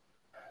strong. And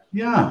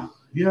yeah.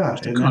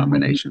 Just a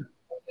combination.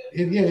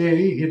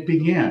 It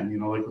began, you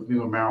know, like with me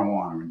with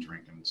marijuana and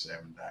drinking and saying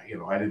that, you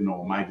know, I didn't know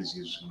what my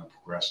disease was going to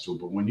progress to,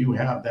 but when you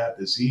have that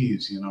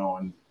disease, you know,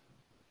 and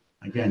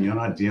again, you're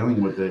not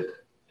dealing with it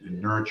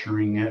and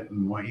nurturing it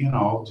and what, you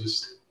know,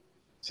 just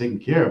taking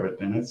care of it,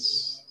 then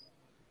it's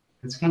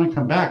going to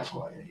come back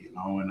for you, you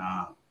know, and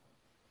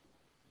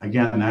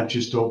again, that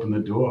just opened the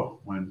door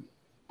when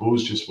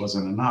booze just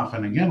wasn't enough.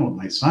 And again, with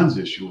my son's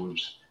issue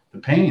was the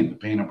pain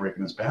of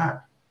breaking his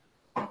back.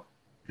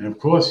 And of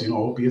course, you know,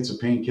 opiates are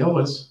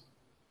painkillers.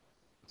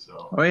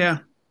 So, oh yeah,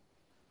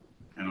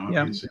 you know,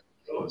 opiates are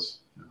painkillers.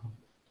 You know?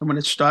 And when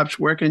it stops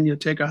working, you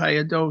take a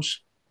higher dose.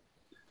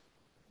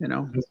 You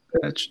know,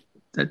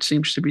 that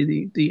seems to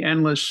be the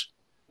endless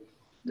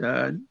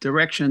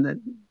direction that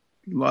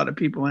a lot of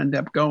people end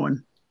up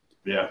going.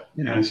 Yeah,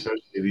 you know? And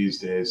especially these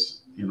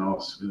days, you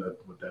know,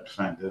 with that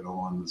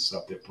fentanyl and the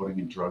stuff they're putting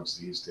in drugs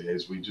these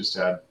days. We just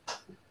had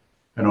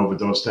an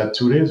overdose that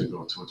 2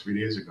 or 3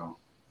 days ago.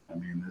 I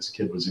mean, this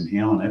kid was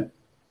inhaling it.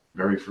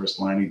 Very first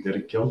line he did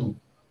it killed him.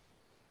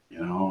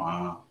 You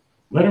know,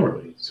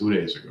 literally 2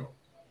 days ago.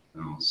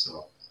 You know,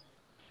 so,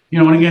 you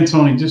know, and again,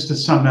 Tony, just to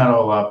sum that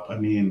all up, I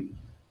mean,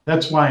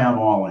 that's why I'm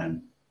all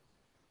in.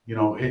 You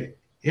know,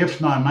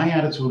 if not, my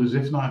attitude is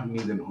if not me,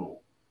 then who?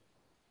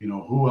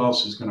 who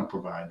else is going to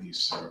provide these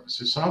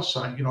services?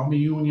 Outside, I'm a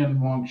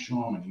union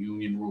longshoreman, a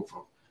union roofer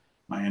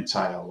my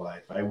entire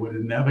life. I would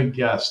have never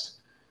guessed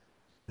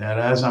that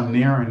as I'm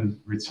nearing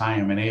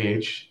retirement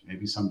age,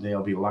 maybe someday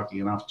I'll be lucky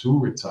enough to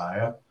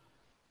retire,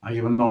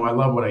 even though I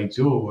love what I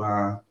do,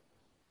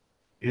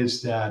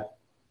 is that,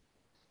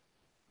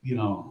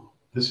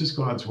 this is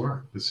God's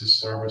work. This is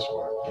service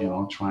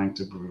work, trying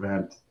to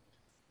prevent,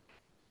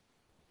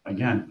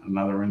 again,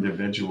 another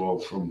individual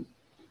from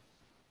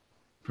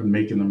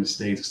making the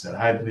mistakes that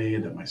I've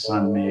made, that my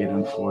son made,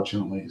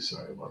 unfortunately.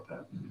 Sorry about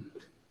that.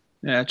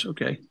 Yeah, it's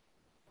okay.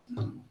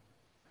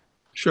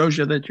 Shows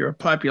you that you're a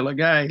popular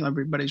guy.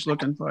 Everybody's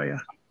looking for you.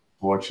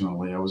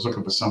 Fortunately, I was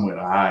looking for somewhere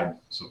to hide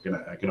so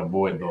I could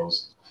avoid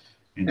those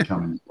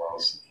incoming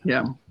calls.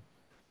 Yeah,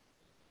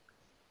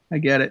 I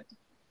get it.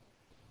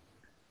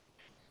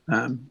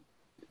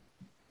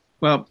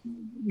 Well,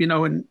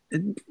 in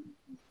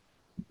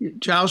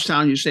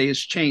Charlestown, you say it's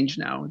changed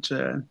now.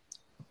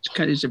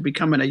 Is it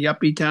becoming a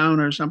yuppie town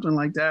or something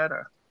like that?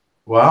 Or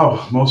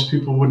Wow, most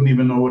people wouldn't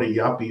even know what a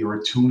yuppie or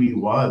a toonie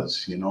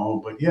was,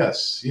 but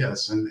yes,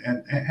 and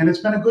it's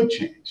been a good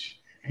change.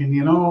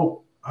 And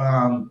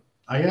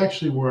I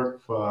actually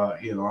work for,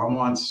 I'm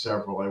on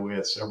several. I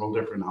wear several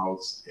different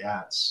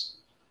hats.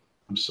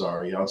 I'm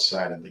sorry,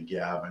 outside of the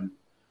Gavin.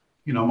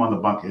 I'm on the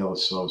Bunker Hill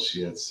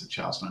Associates, the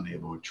Charlestown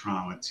Neighborhood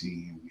Trauma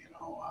Team.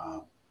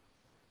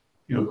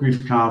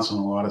 Grief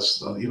counseling. A lot of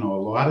stuff. A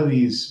lot of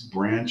these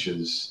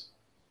branches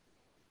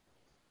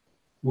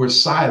were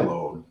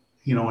siloed,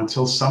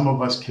 until some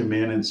of us come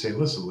in and say,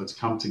 listen, let's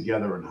come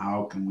together and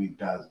how can we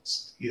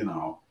best,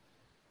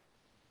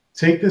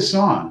 take this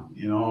on,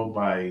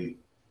 by,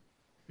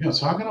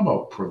 talking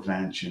about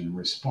prevention,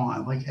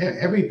 response, like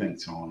everything,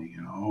 Tony,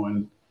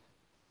 and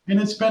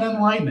it's been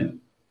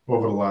enlightening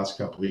over the last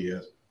couple of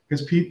years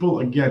because people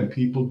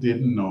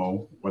didn't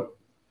know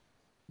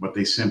what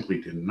they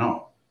simply didn't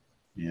know,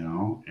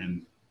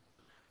 and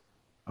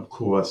of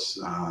course,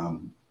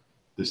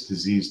 this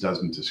disease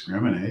doesn't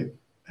discriminate,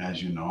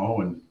 as you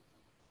know, and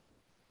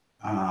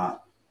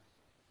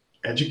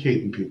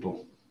educating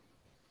people,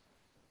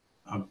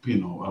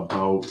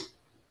 about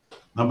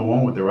number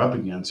one what they're up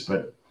against,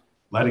 but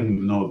letting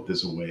them know that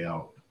there's a way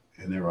out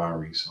and there are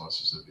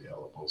resources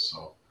available.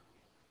 So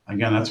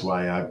again, that's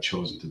why I've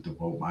chosen to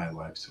devote my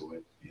life to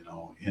it,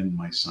 in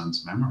my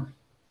son's memory.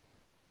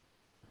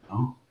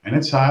 And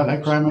it's hard. I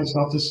cry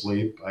myself to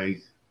sleep.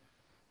 I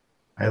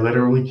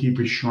literally keep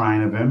a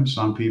shrine of him.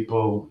 Some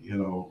people,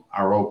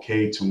 are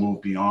okay to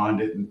move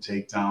beyond it and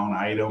take down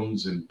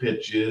items and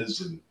pitches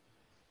and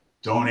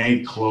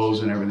donate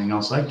clothes and everything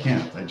else. I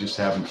can't. I just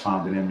haven't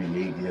found it in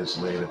me 8 years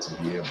later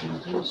to be able to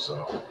do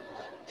so.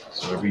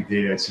 So every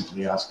day I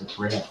simply ask a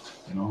prayer,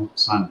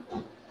 son,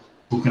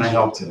 who can I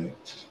help today?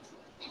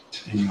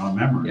 In your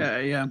memory.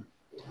 yeah.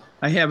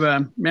 I have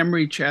a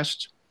memory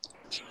chest.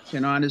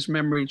 On his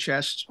memory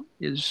chest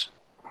is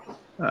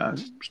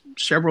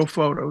several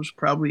photos,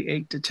 probably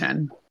 8 to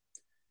 10.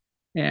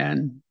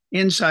 And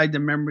inside the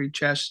memory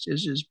chest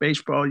is his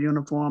baseball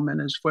uniform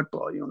and his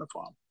football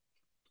uniform.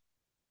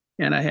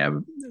 And I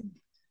have,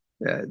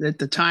 at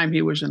the time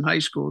he was in high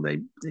school,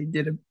 they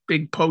did a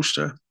big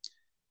poster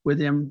with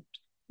him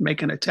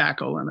making a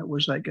tackle. And it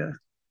was like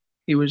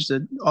he was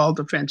the all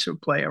defensive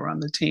player on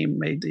the team,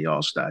 made the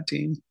all-star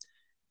team.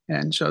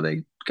 And so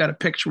they got a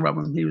picture of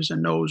him. He was a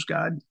nose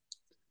guard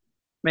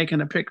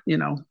making a pick,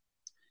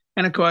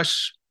 and of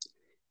course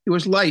he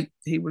was light.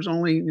 He was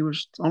only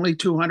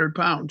 200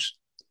 pounds,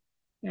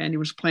 and he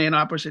was playing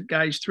opposite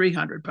guys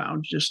 300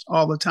 pounds just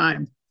all the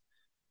time.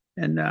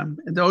 And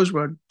those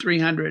were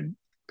 300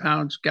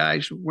 pounds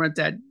guys who weren't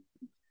that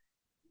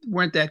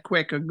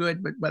quick or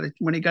good. But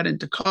when he got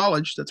into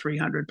college, the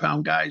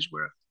 300-pound guys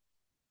were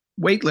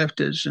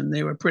weightlifters, and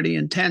they were pretty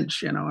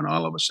intense, and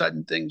all of a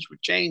sudden things were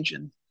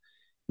changing.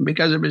 And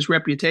because of his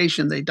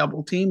reputation, they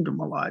double teamed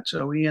him a lot.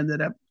 So he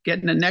ended up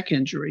getting a neck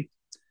injury.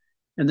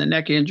 And the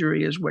neck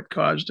injury is what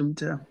caused him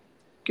to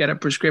get a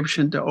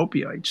prescription to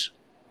opioids.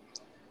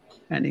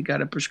 And he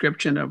got a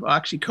prescription of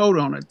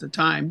oxycodone at the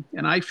time,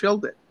 and I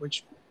filled it,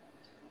 which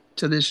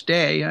to this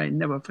day, I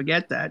never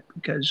forget that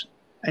because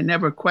I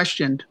never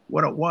questioned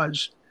what it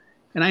was.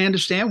 And I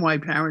understand why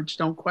parents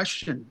don't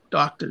question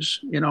doctors,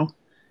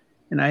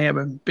 And I have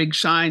a big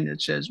sign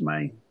that says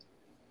my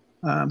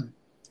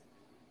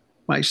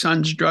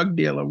son's drug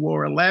dealer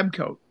wore a lab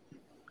coat,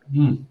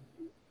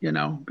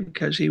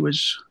 because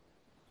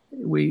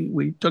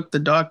we took the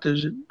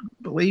doctor's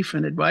belief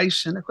and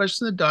advice. And of course,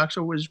 the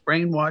doctor was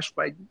brainwashed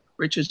by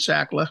Richard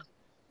Sackler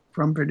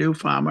from Purdue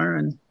Pharma.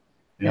 And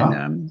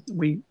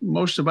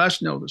most of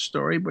us know the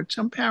story, but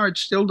some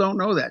parents still don't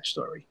know that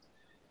story.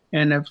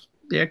 And if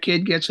their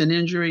kid gets an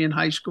injury in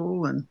high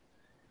school and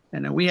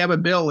we have a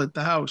bill at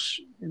the house,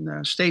 in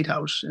the state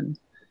house, and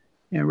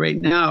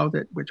right now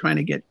that we're trying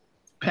to get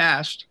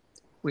passed,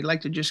 we'd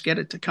like to just get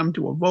it to come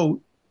to a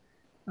vote,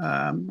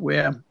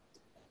 where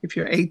if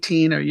you're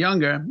 18 or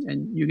younger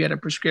and you get a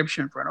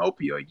prescription for an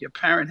opioid, your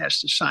parent has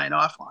to sign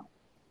off on it.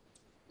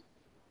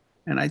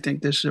 And I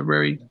think this is a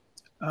very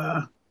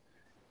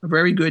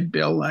good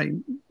bill.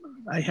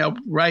 I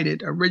helped write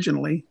it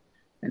originally,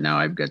 and now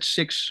I've got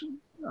 6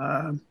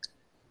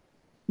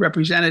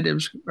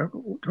 representatives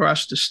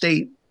across the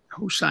state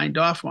who signed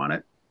off on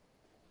it.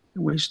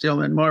 And we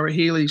still, and Maura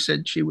Healy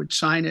said she would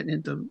sign it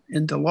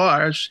into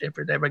laws if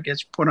it ever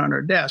gets put on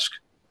her desk.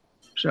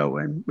 So,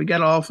 and we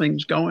got all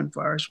things going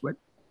for us, but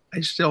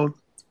I still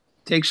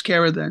takes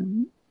care of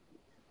the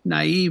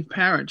naive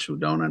parents who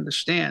don't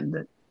understand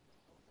that,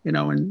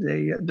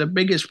 and the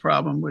biggest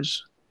problem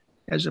was,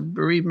 as a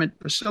bereavement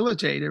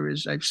facilitator,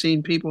 is I've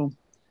seen people,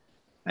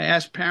 I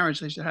asked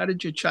parents, I said, how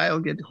did your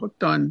child get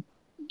hooked on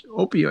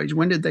opioids?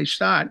 When did they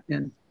start?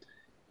 And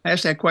I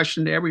asked that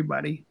question to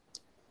everybody.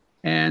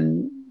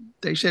 And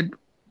they said,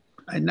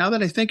 now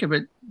that I think of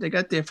it, they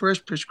got their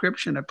first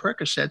prescription of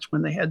Percocets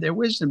when they had their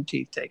wisdom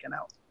teeth taken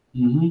out.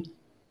 Mm-hmm.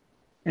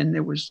 And it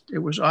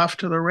was off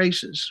to the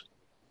races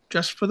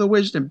just for the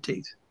wisdom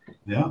teeth.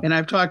 Yeah. And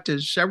I've talked to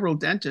several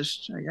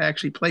dentists. I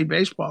actually played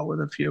baseball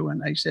with a few.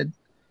 And I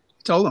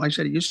told them,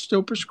 are you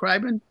still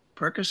prescribing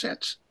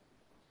Percocets?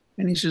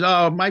 And he says,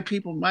 oh, my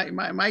people,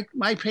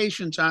 my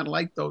patients aren't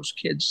like those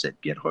kids that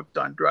get hooked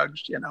on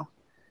drugs, And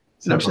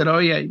I've said, oh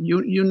yeah,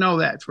 you know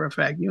that for a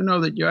fact. You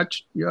know that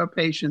your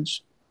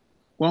patients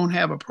won't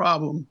have a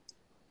problem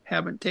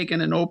haven't taken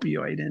an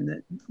opioid and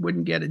that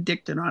wouldn't get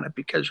addicted on it,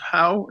 because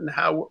how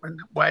and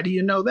why do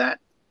you know that?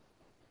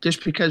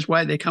 Just because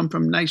why they come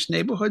from nice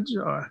neighborhoods,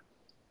 or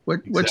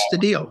what's the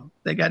deal?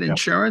 They got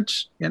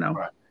insurance,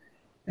 Right.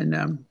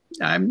 And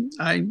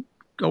I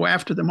go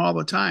after them all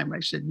the time. I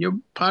said, you're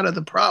part of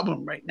the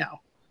problem right now.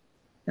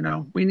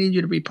 We need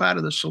you to be part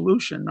of the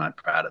solution,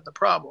 not part of the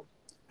problem.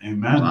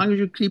 Amen. As long as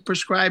you keep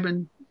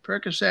prescribing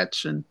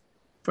Percocets and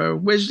for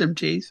wisdom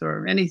teeth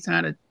or any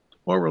kind of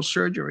oral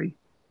surgery,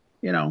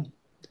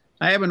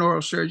 I have an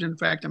oral surgeon. In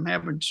fact, I'm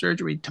having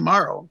surgery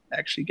tomorrow,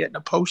 actually getting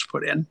a post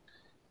put in.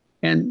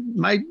 And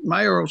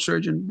my oral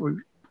surgeon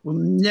will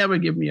never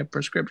give me a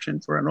prescription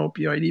for an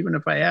opioid, even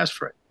if I ask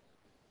for it.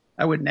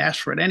 I wouldn't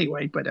ask for it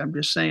anyway, but I'm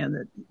just saying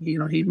that,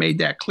 he made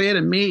that clear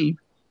to me,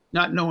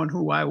 not knowing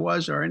who I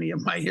was or any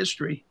of my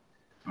history.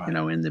 Right.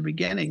 In the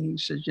beginning, he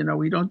says,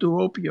 we don't do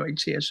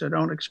opioids here, so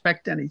don't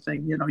expect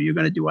anything. You're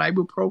going to do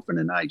ibuprofen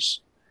and ice,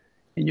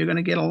 and you're going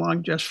to get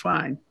along just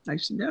fine. I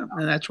said, yeah,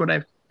 and that's what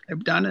I've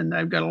done, and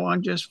I've got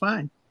along just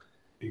fine.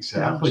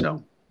 Exactly.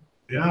 So,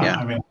 yeah.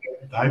 I mean,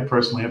 I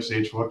personally have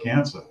stage 4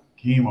 cancer,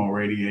 chemo,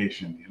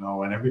 radiation,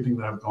 and everything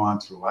that I've gone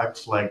through. I've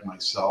flagged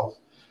myself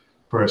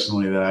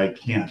personally that I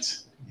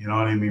can't. You know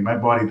what I mean? My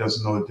body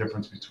doesn't know the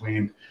difference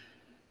between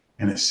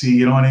an an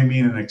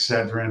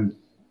Excedrin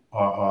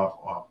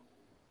or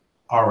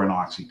an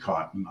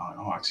Oxycontin,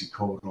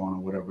 oxycodone, or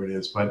whatever it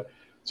is. But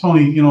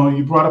Tony,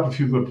 you brought up a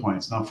few good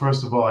points. Now,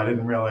 first of all, I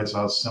didn't realize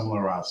how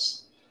similar our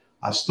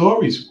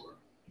stories were,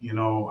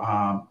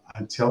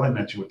 until I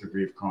met you at the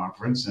grief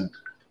conference, and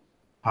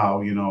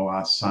how,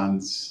 our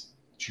son's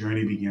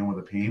journey began with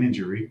a pain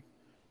injury,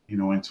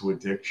 into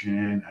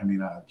addiction. I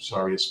mean, a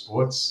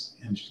sports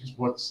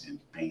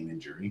pain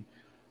injury.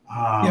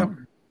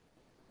 And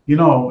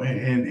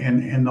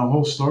the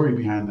whole story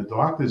behind the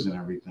doctors and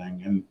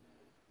everything. And,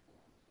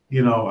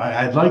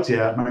 I'd like to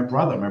add my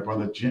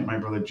brother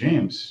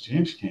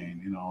James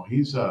Cain.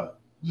 He's a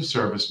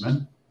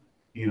serviceman,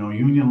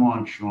 union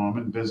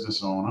longshoreman,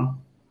 business owner.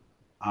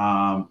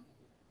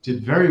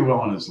 Did very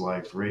well in his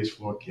life, raised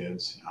 4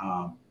 kids.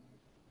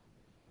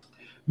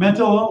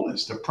 Mental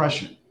illness,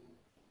 depression,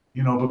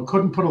 but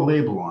couldn't put a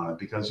label on it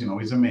because,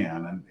 he's a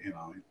man, and,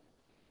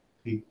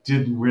 he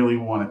didn't really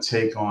want to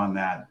take on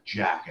that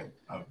jacket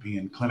of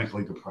being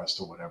clinically depressed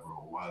or whatever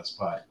it was.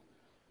 But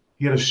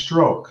he had a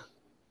stroke,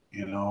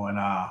 and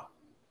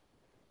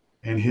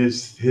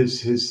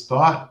his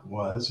thought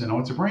was,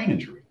 it's a brain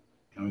injury.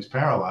 He's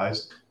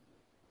paralyzed.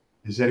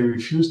 Is that he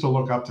refused to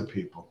look up to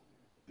people.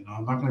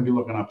 I'm not going to be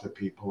looking up to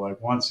people.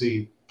 Like, once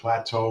he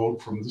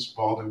plateaued from the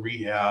Spalding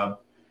rehab,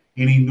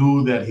 and he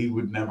knew that he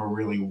would never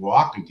really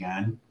walk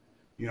again.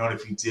 And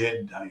if he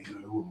did, he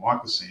wouldn't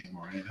walk the same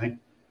or anything.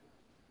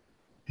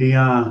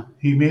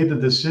 He made the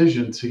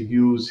decision to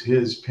use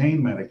his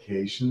pain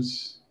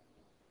medications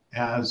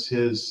as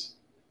his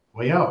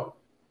way out.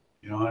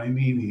 You know what I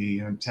mean? He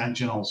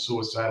intentional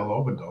suicidal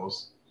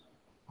overdose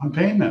on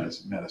pain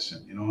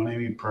medicine. You know what I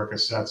mean?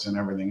 Percocets and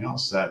everything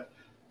else that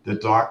the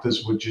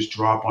doctors would just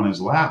drop on his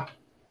lap.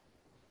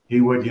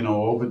 He would,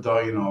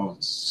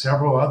 overdose,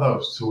 several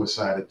other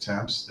suicide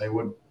attempts. They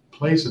would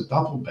place a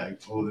duffel bag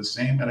full of the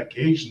same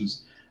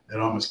medications that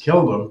almost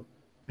killed him,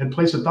 and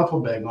place a duffel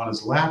bag on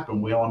his lap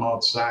and wheel him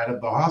outside of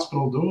the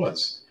hospital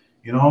doors,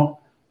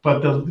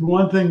 But the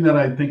one thing that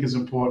I think is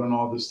important in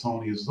all this,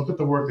 Tony, is look at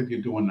the work that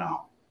you're doing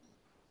now.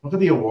 Look at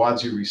the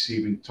awards you're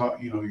receiving,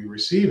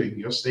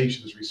 your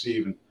station is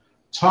receiving,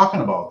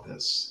 talking about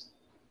this,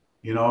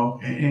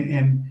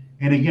 and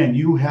again,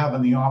 you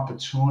having the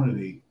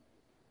opportunity,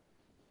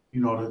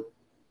 to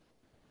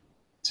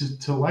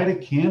light a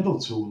candle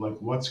to, like,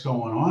 what's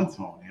going on,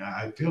 Tony.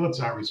 I feel it's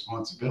our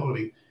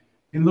responsibility.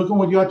 And look at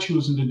what you're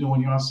choosing to do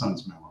in your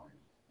son's memory,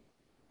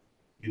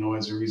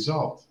 as a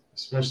result,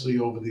 especially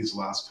over these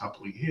last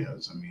couple of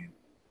years. I mean,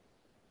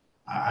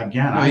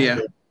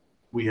 again,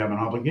 we have an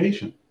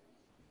obligation.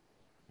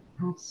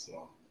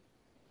 So.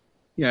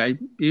 Yeah, I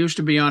used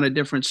to be on a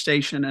different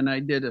station, and I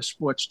did a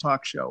sports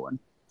talk show, and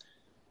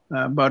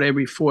about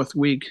every fourth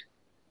week,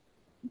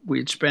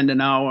 we'd spend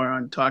an hour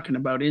on talking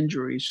about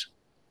injuries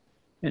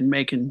and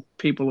making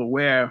people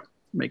aware,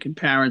 making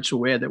parents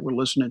aware that we're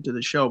listening to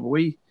the show. But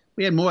we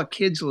had more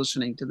kids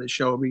listening to the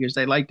show because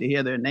they like to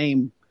hear their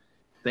name.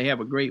 They have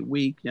a great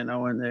week, you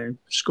know, and they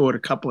scored a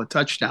couple of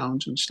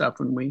touchdowns and stuff.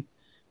 And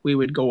we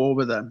would go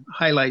over the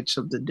highlights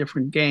of the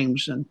different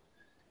games, and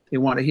they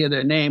want to hear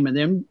their name, and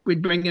then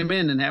we'd bring them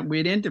in and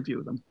we'd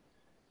interview them.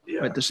 Yeah.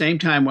 But at the same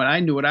time, when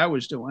I knew what I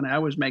was doing, I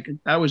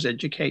was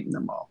educating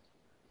them all,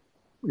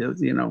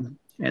 you know.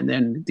 And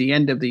then at the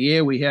end of the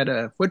year, we had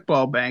a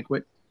football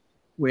banquet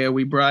where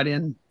we brought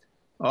in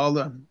all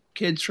the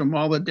kids from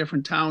all the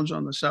different towns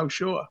on the South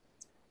Shore.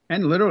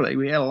 And literally,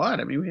 we had a lot.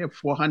 I mean, we have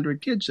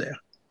 400 kids there.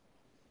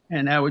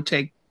 And I would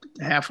take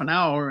half an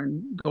hour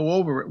and go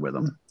over it with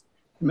them,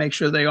 make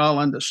sure they all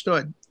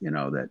understood, you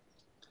know, that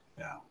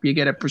you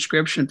get a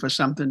prescription for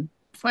something,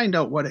 find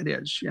out what it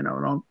is, you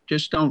know,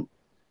 don't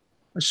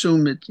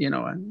assume that, you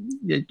know,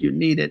 that you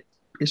need it.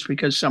 It's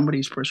because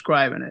somebody's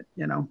prescribing it,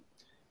 you know.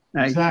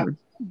 Exactly.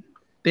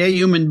 They're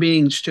human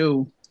beings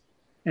too,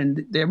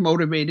 and they're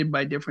motivated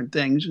by different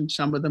things. And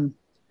some of them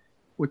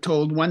were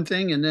told one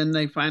thing, and then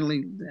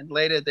and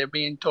later they're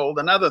being told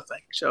another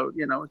thing. So,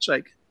 you know, it's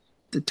like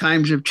the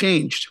times have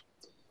changed.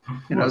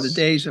 You know, the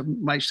days of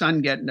my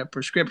son getting a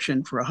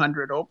prescription for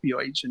 100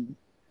 opioids, and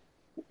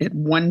at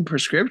one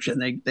prescription,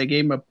 they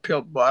gave him a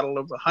pill bottle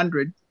of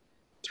 100,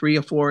 3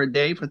 or 4 a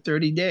day for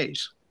 30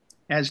 days,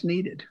 as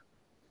needed.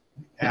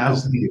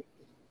 As needed.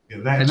 Yeah,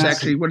 that's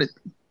actually what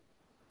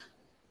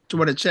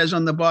it says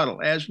on the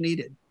bottle, as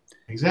needed.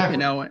 Exactly. You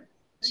know.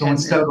 So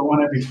instead of the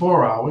one every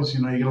 4 hours,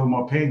 you know, you get a little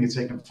more pain. You're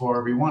taking 4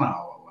 every 1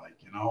 hour, like,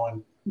 you know,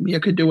 and you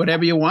could do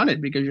whatever you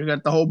wanted because you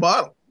got the whole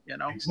bottle, you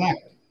know.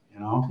 Exactly. You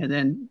know. And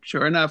then,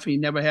 sure enough, he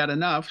never had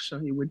enough, so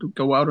he would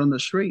go out on the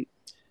street.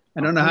 I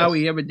don't know how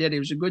he ever did. He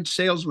was a good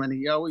salesman.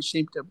 He always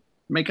seemed to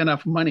make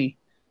enough money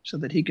so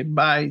that he could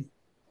buy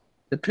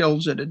the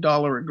pills at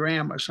 $1 a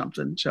gram or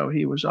something. So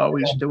he was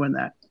always doing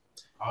that.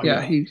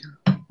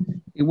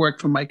 He worked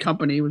for my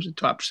company. He was a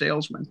top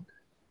salesman,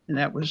 and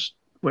that was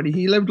what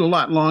he lived a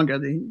lot longer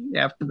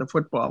after the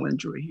football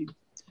injury.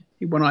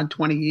 He went on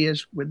 20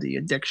 years with the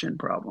addiction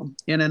problem,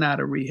 in and out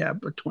of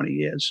rehab for 20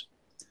 years.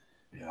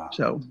 Yeah.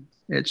 So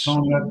it's.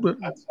 Tony, I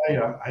tell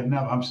you,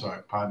 I'm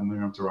sorry, pardon the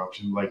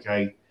interruption. Like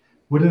I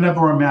would have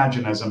never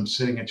imagined as I'm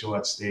sitting at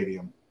Gillette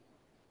Stadium,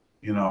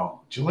 you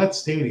know, Gillette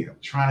Stadium,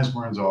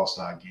 Transburns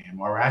All-Star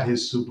Game, or at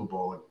his Super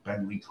Bowl at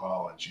Bentley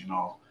College, you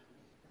know,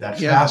 that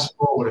fast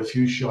forward a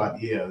few short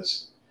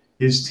years,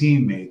 his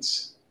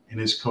teammates and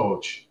his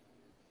coach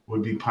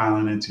would be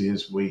piling into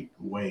his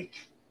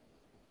wake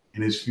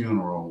in his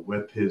funeral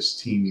with his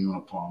team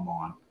uniform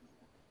on.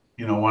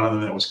 You know, one of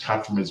them that was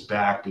cut from his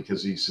back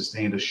because he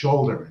sustained a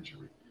shoulder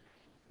injury.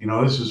 You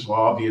know, this is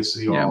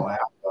obviously all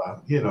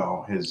after, you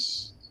know,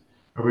 his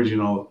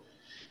original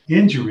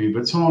injury.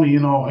 But Tony, you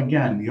know,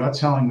 again, you're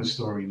telling the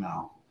story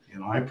now. You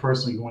know, I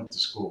personally went to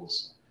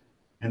schools,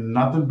 and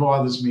nothing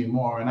bothers me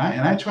more. And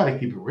I try to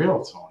keep it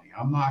real, Tony.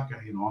 I'm not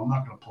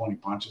gonna pull any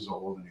punches or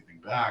hold anything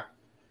back.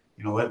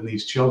 You know, letting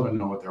these children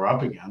know what they're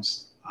up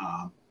against.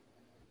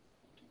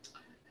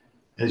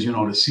 As you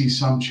know, to see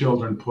some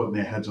children putting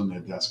their heads on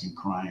their desk and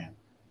crying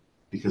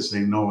because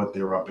they know what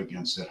they're up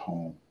against at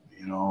home.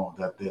 You know,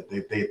 that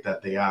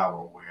they are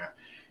aware.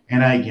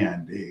 And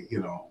again, you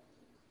know,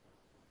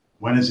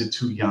 when is it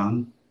too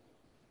young?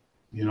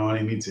 You know what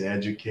I mean? To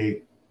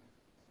educate,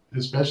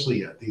 especially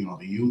you know,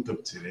 the youth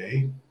of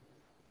today.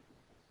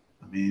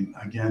 I mean,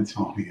 again,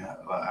 Tony,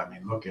 I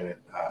mean, look at it.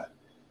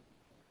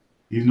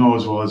 You know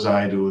as well as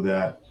I do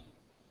that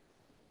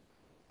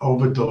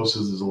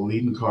overdoses is a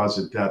leading cause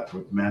of death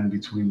for men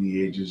between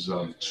the ages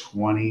of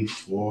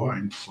 24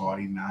 and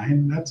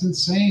 49. That's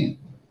insane.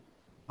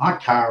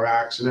 Not car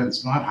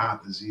accidents, not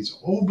heart disease,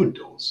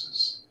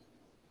 overdoses.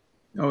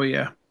 Oh,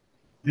 yeah.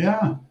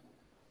 Yeah.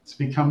 It's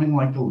becoming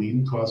like the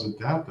leading cause of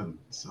death. And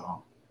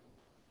so.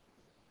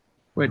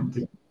 What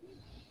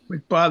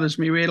bothers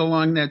me right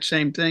along that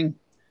same thing,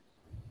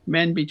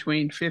 men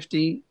between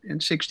 50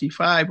 and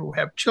 65 who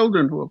have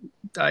children who have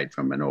died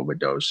from an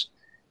overdose,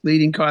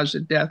 leading cause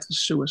of death is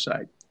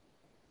suicide.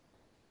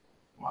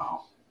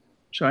 Wow.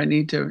 So I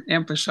need to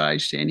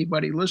emphasize to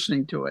anybody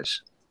listening to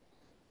us,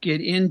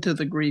 get into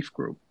the grief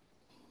group.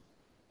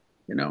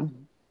 You know,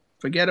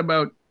 forget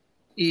about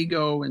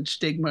ego and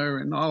stigma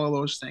and all of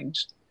those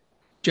things.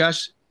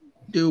 Just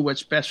do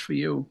what's best for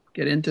you.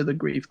 Get into the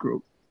grief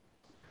group.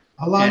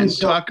 Allow and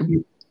yourself. Talk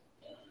about.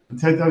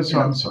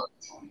 I'm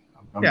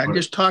sorry.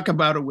 Just talk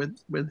about it with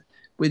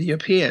your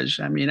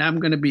peers. I mean, I'm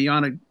going to be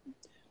on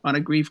a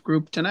grief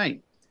group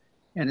tonight,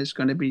 and it's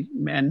going to be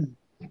men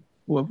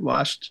who have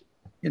lost,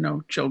 you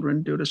know,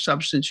 children due to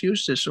substance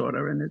use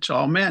disorder, and it's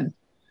all men.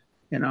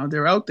 You know,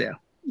 they're out there.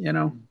 You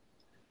know.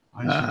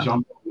 I should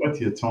jump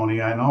with you,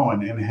 Tony. I know,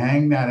 and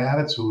hang that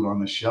attitude on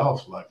the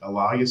shelf. Like,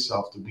 allow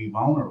yourself to be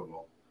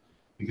vulnerable,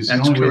 because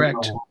that's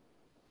correct.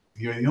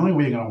 the only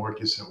way you're going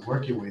to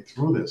work your way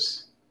through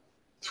this,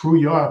 through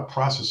your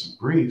process of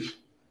grief,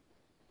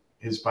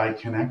 is by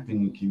connecting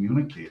and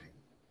communicating.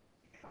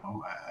 You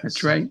know,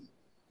 That's right.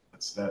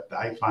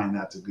 I find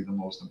that to be the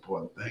most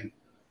important thing.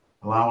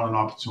 Allowing an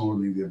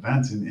opportunity to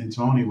vent. And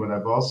Tony, what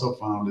I've also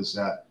found is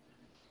that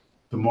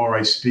the more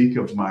I speak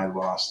of my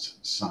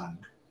lost son,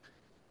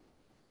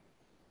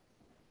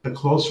 the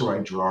closer I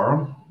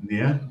draw him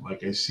near.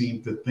 Like I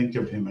seem to think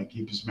of him, I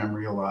keep his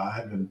memory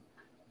alive, and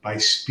by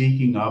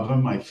speaking of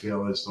him, I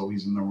feel as though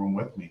he's in the room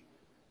with me.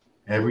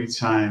 Every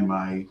time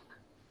I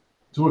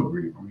do a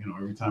grief,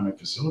 every time I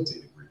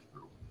facilitate a grief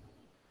group,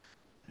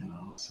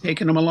 so.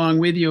 Taking them along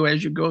with you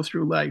as you go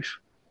through life.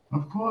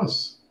 Of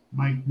course,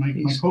 my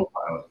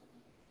co-pilot.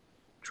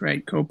 That's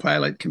right,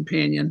 co-pilot,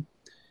 companion,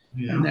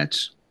 and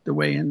that's the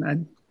way.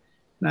 And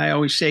I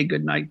always say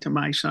good night to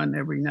my son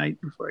every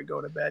night before I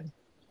go to bed.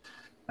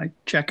 I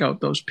check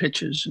out those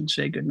pictures and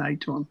say good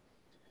night to him,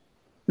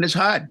 and it's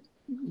hard.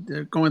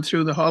 Going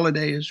through the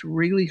holiday is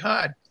really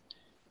hard,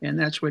 and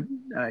that's what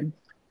I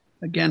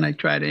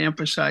try to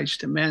emphasize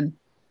to men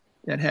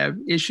that have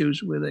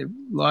issues where they've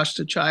lost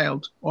a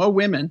child, or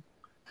women.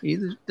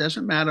 Either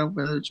doesn't matter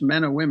whether it's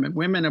men or women.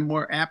 Women are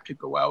more apt to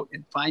go out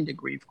and find a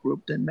grief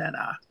group than men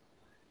are.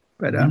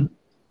 But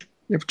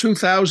if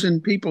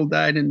 2,000 people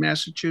died in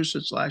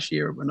Massachusetts last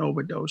year of an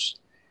overdose,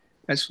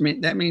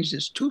 that means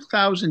there's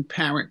 2,000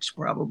 parents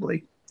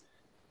probably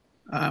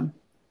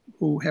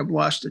who have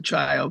lost a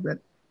child.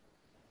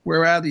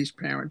 Where are these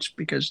parents?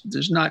 Because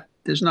there's not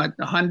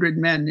 100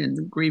 men in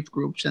the grief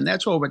groups, and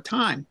that's over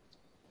time.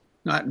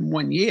 Not in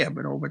 1 year,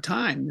 but over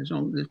time. There's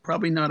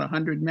probably not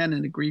 100 men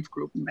in a grief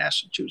group in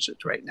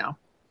Massachusetts right now.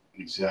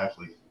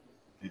 Exactly.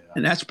 Yeah.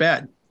 And that's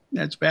bad.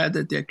 That's bad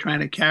that they're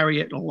trying to carry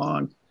it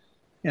along,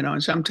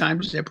 and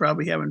sometimes they're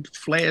probably having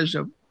flares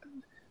of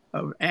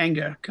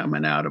anger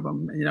coming out of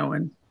them,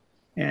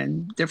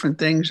 and different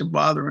things are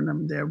bothering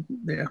them.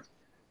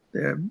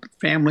 Their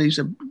families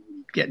are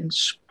getting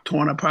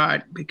torn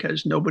apart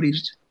because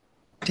nobody's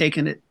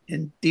taking it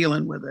and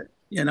dealing with it,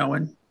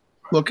 and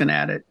looking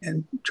at it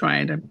and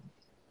trying to,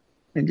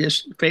 and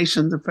just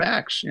facing the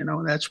facts.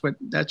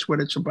 That's what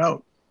it's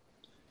about.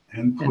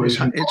 And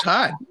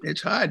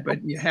it's hard,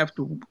 but you have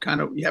to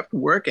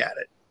work at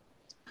it.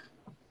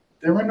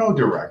 There were no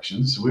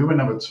directions. We were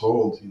never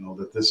told,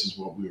 that this is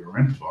what we were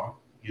in for,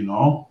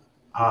 No.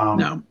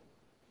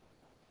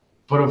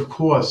 But of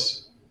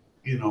course,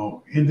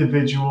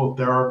 individual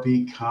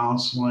therapy,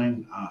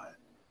 counseling,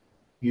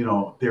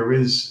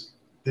 there's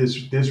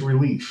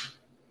relief,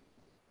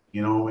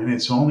 and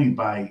it's only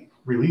by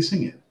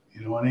releasing it.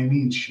 You know what I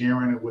mean?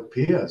 Sharing it with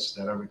peers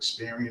that are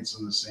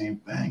experiencing the same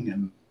thing.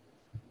 And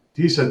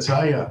geez, I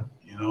tell you,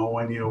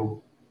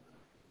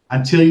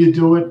 until you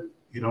do it,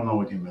 you don't know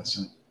what you're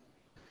missing.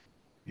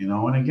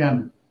 And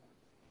again,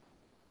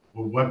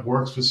 what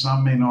works for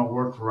some may not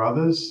work for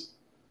others.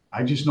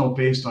 I just know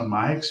based on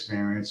my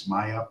experience,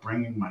 my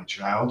upbringing, my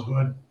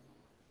childhood,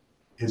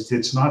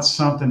 it's not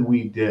something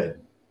we did.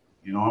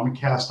 I'm a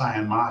cast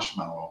iron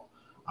marshmallow.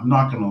 I'm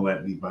not going to let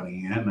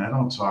anybody in. I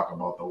don't talk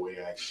about the way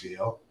I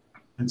feel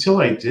until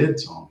I did,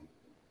 Tony,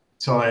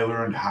 until I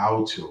learned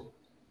how to,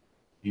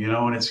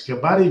 and it's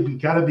got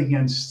to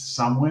begin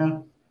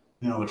somewhere.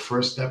 The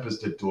first step is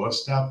the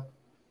doorstep,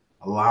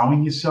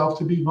 allowing yourself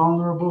to be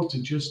vulnerable,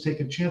 to just take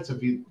a chance.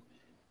 If you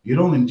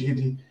don't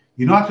enjoy,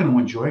 you're not going to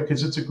enjoy it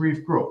because it's a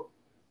grief group.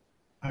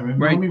 Let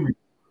me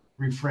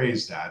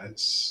rephrase that.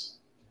 It's,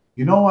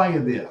 why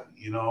you're there,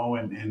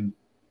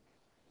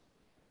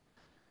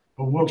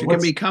 but you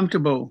can be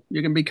comfortable.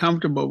 You can be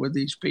comfortable with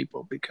these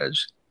people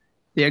because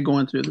they're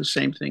going through the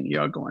same thing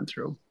you're going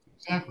through.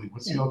 Exactly.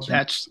 What's the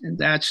alternative?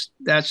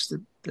 That's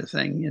the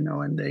thing,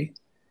 and they,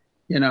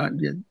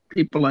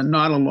 people are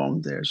not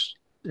alone. There's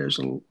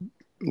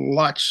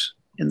lots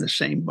in the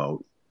same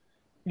boat,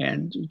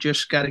 and you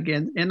just got to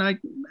get. And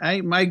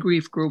my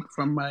grief group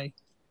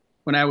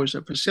when I was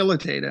a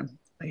facilitator,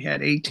 I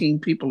had 18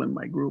 people in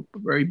my group, a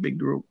very big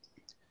group.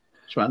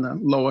 It's on the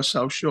lower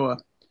South Shore,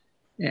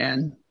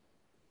 and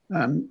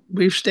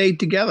we've stayed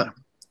together.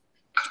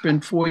 It's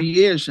been 4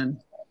 years, and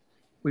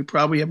we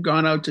probably have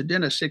gone out to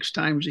dinner 6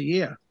 times a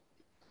year.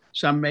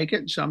 Some make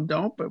it, some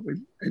don't, but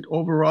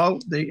overall,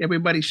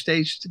 everybody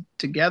stays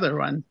together.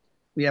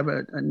 We have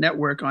a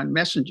network on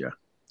Messenger,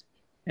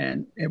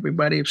 and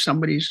everybody, if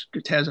somebody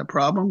has a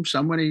problem,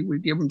 we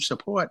give them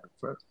support.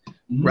 For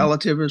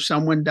relative, if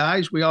someone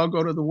dies, we all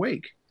go to the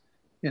wake.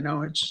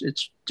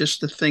 It's just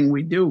the thing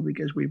we do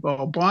because we've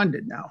all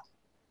bonded now,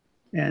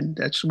 and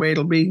that's the way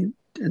it'll be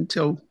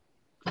until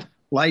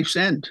life's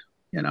end.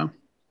 Of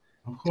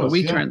course, so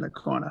we turn the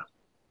corner.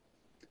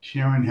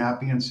 Sharing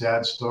happy and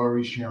sad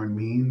stories, sharing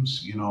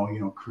memes,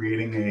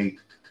 creating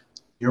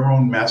your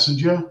own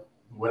messenger,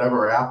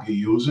 whatever app you're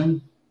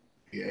using.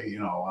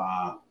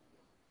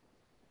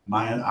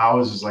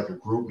 Ours is like a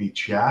GroupMe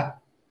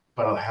chat,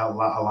 but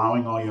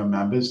allowing all your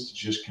members to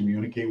just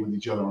communicate with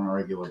each other on a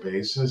regular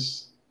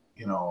basis.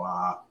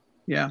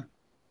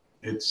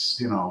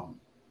 It's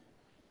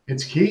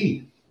it's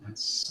key.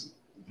 It's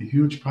a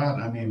huge part.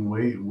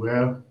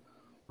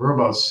 We're we're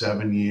about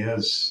 7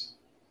 years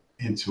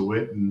into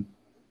it. And,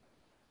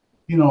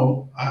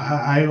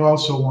 I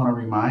also want to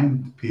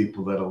remind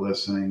people that are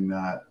listening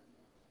that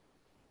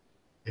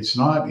it's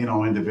not,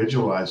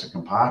 individualized or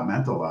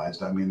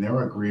compartmentalized. I mean, there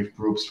are grief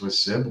groups for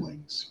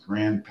siblings,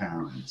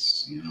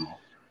 grandparents,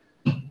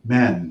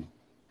 men,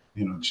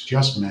 it's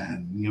just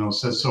men,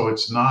 so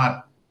it's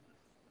not,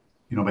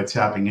 by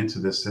tapping into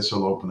this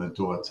will open the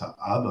door to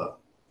other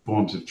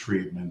forms of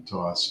treatment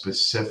or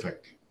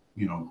specific,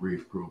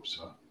 grief groups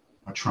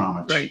or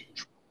trauma Right.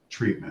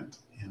 treatment,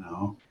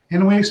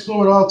 And we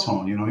explore it all,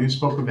 Tone. You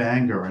spoke of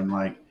anger and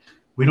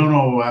we don't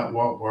know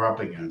what we're up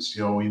against.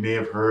 We may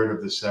have heard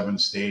of the 7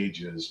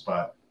 stages,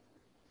 but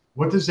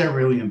what does that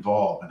really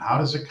involve and how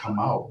does it come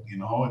out?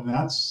 And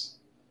that's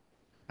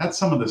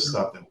some of the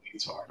stuff that we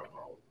talk about.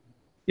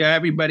 Yeah,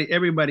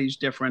 everybody's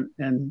different,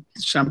 and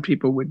some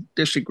people would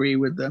disagree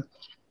with the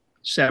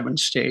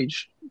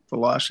 7-stage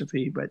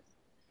philosophy, but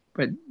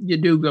you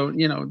do go,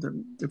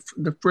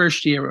 the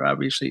first year,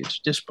 obviously it's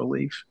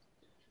disbelief,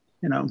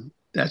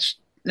 that's,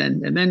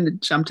 and then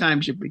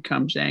sometimes it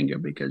becomes anger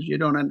because you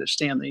don't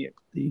understand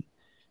the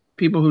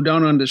people who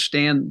don't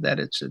understand that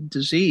it's a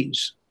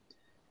disease.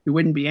 You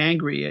wouldn't be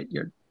angry at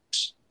your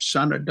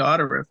son or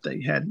daughter if they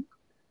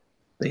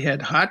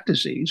had heart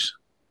disease,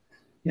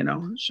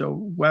 so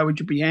why would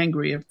you be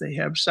angry if they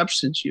have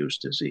substance use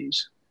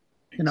disease?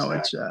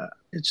 Exactly.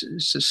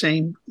 It's the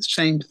same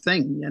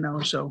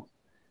thing, so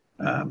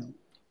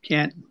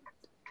can't.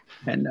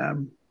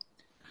 And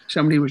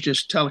somebody was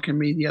just telling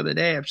me the other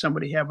day, if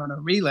somebody having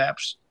a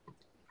relapse,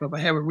 if I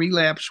have a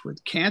relapse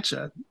with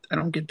cancer, I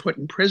don't get put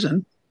in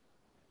prison.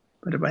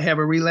 But if I have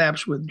a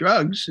relapse with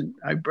drugs and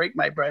I break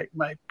my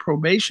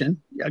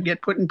probation, I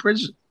get put in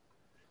prison.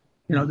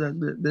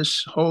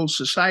 This whole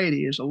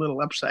society is a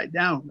little upside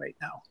down right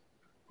now.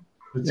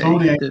 But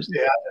Tony,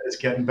 it's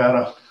getting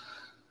better.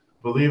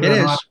 Believe it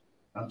or not,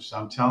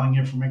 I'm telling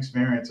you from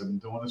experience. I've been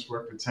doing this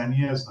work for 10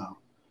 years now.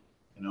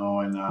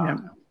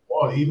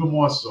 Well, even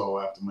more so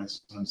after my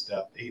son's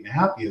death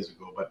 8.5 years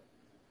ago. But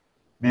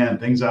man,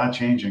 things are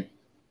changing.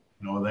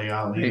 They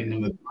are leaning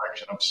in the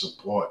direction of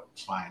support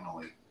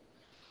finally.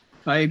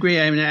 I agree.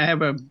 I mean,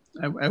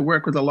 I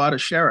work with a lot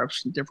of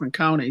sheriffs in different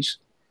counties,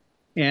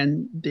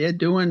 and they're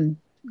doing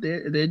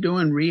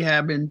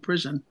rehab in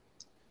prison,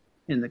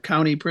 in the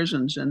county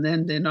prisons, and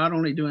then they're not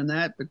only doing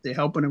that, but they're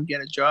helping them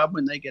get a job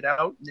when they get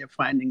out. And they're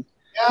finding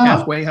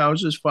halfway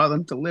houses for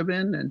them to live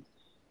in,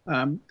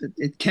 and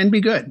it can be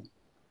good.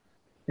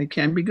 It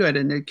can be good,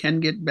 and it can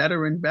get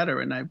better and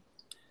better. And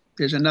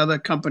there's another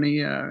company,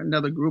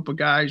 another group of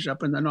guys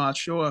up in the North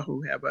Shore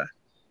who have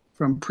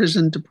From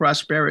Prison to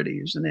Prosperity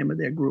is the name of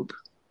their group.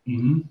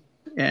 Mm-hmm.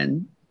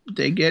 And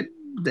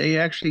they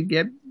actually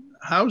get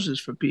houses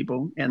for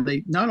people, and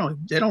they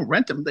don't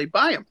rent them, they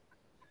buy them.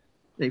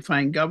 They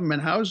find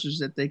government houses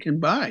that they can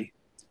buy.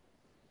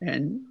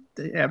 And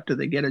after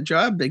they get a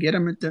job, they get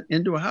them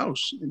into a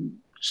house. And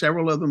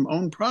several of them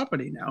own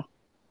property now.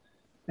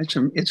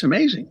 It's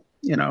amazing.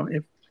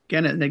 If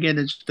again,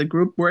 it's the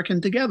group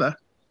working together.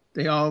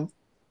 They all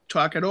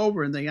talk it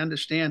over and they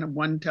understand, and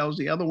one tells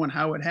the other one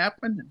how it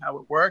happened and how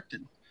it worked,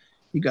 and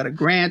you got a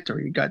grant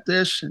or you got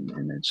this,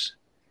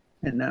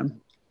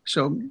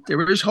 so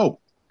there is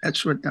hope.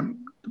 That's what the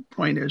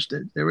point is,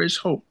 that there is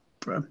hope.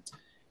 If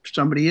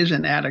somebody is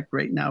an addict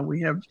right now,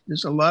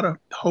 there's a lot of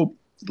hope,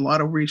 a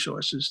lot of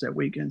resources that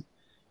we can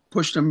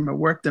push them or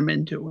work them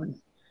into, and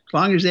as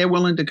long as they're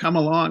willing to come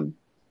along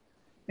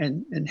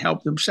and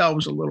help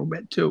themselves a little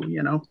bit too,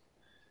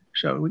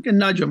 so we can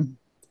nudge them,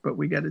 but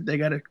they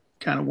got to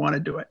kind of want to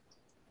do it.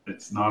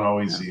 It's not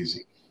always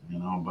easy,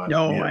 but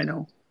no, yeah, I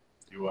know.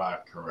 You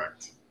are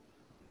correct.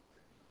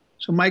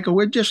 So Michael,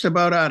 we're just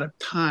about out of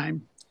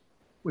time.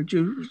 Would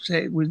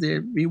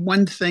there be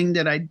one thing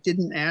that I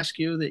didn't ask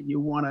you that you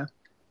want to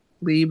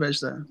leave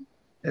as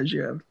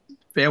your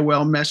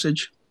farewell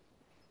message?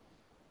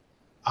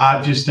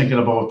 I'm just thinking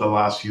about the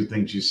last few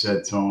things you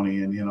said,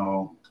 Tony, and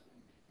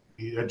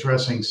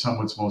addressing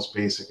someone's most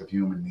basic of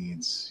human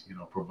needs,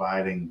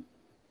 providing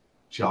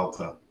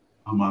shelter,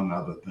 among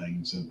other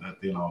things, and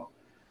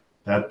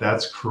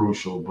that's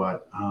crucial.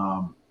 But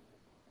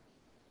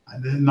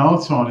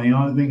no, Tony, the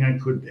only thing I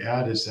could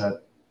add is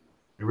that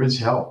there is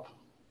help.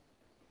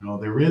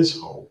 There is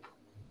hope.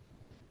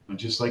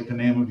 Just like the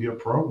name of your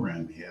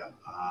program here.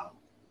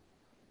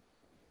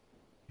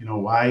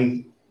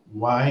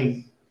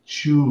 Why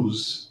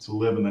choose to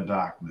live in the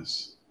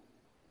darkness?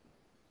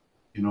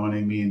 You know what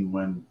I mean?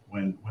 When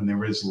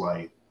there is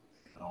light,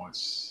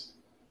 it's,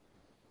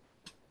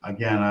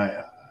 again,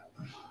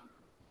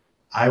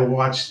 I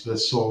watch the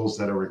souls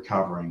that are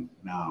recovering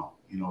now,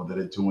 that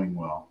are doing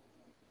well.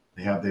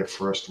 They have their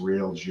first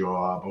real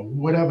job or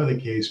whatever the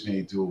case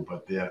may do,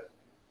 but they're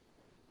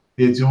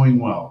doing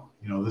well.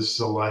 This is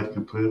a life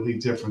completely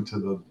different to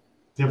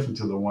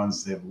the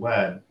ones they've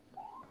led.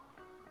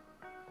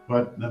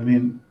 But I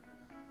mean,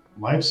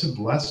 life's a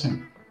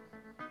blessing,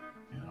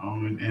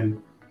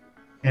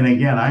 and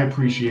again, I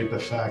appreciate the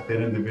fact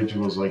that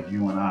individuals like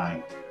you and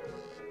I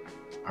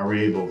are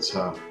able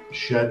to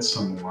shed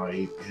some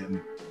light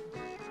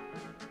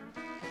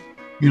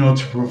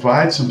to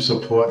provide some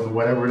support and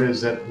whatever it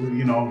is that,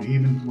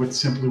 even with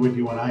simply what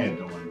you and I are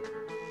doing,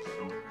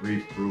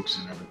 grief groups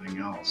and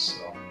everything else.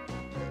 So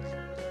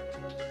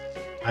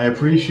I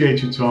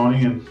appreciate you,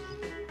 Tony. And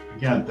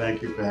again,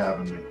 thank you for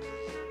having me.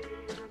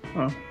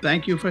 Well,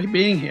 thank you for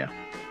being here.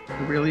 I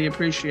really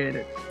appreciate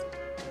it.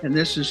 And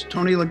this is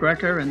Tony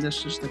LaGreca, and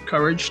this is The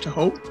Courage to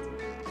Hope.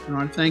 I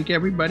want to thank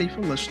everybody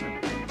for listening.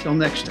 Until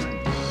next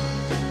time.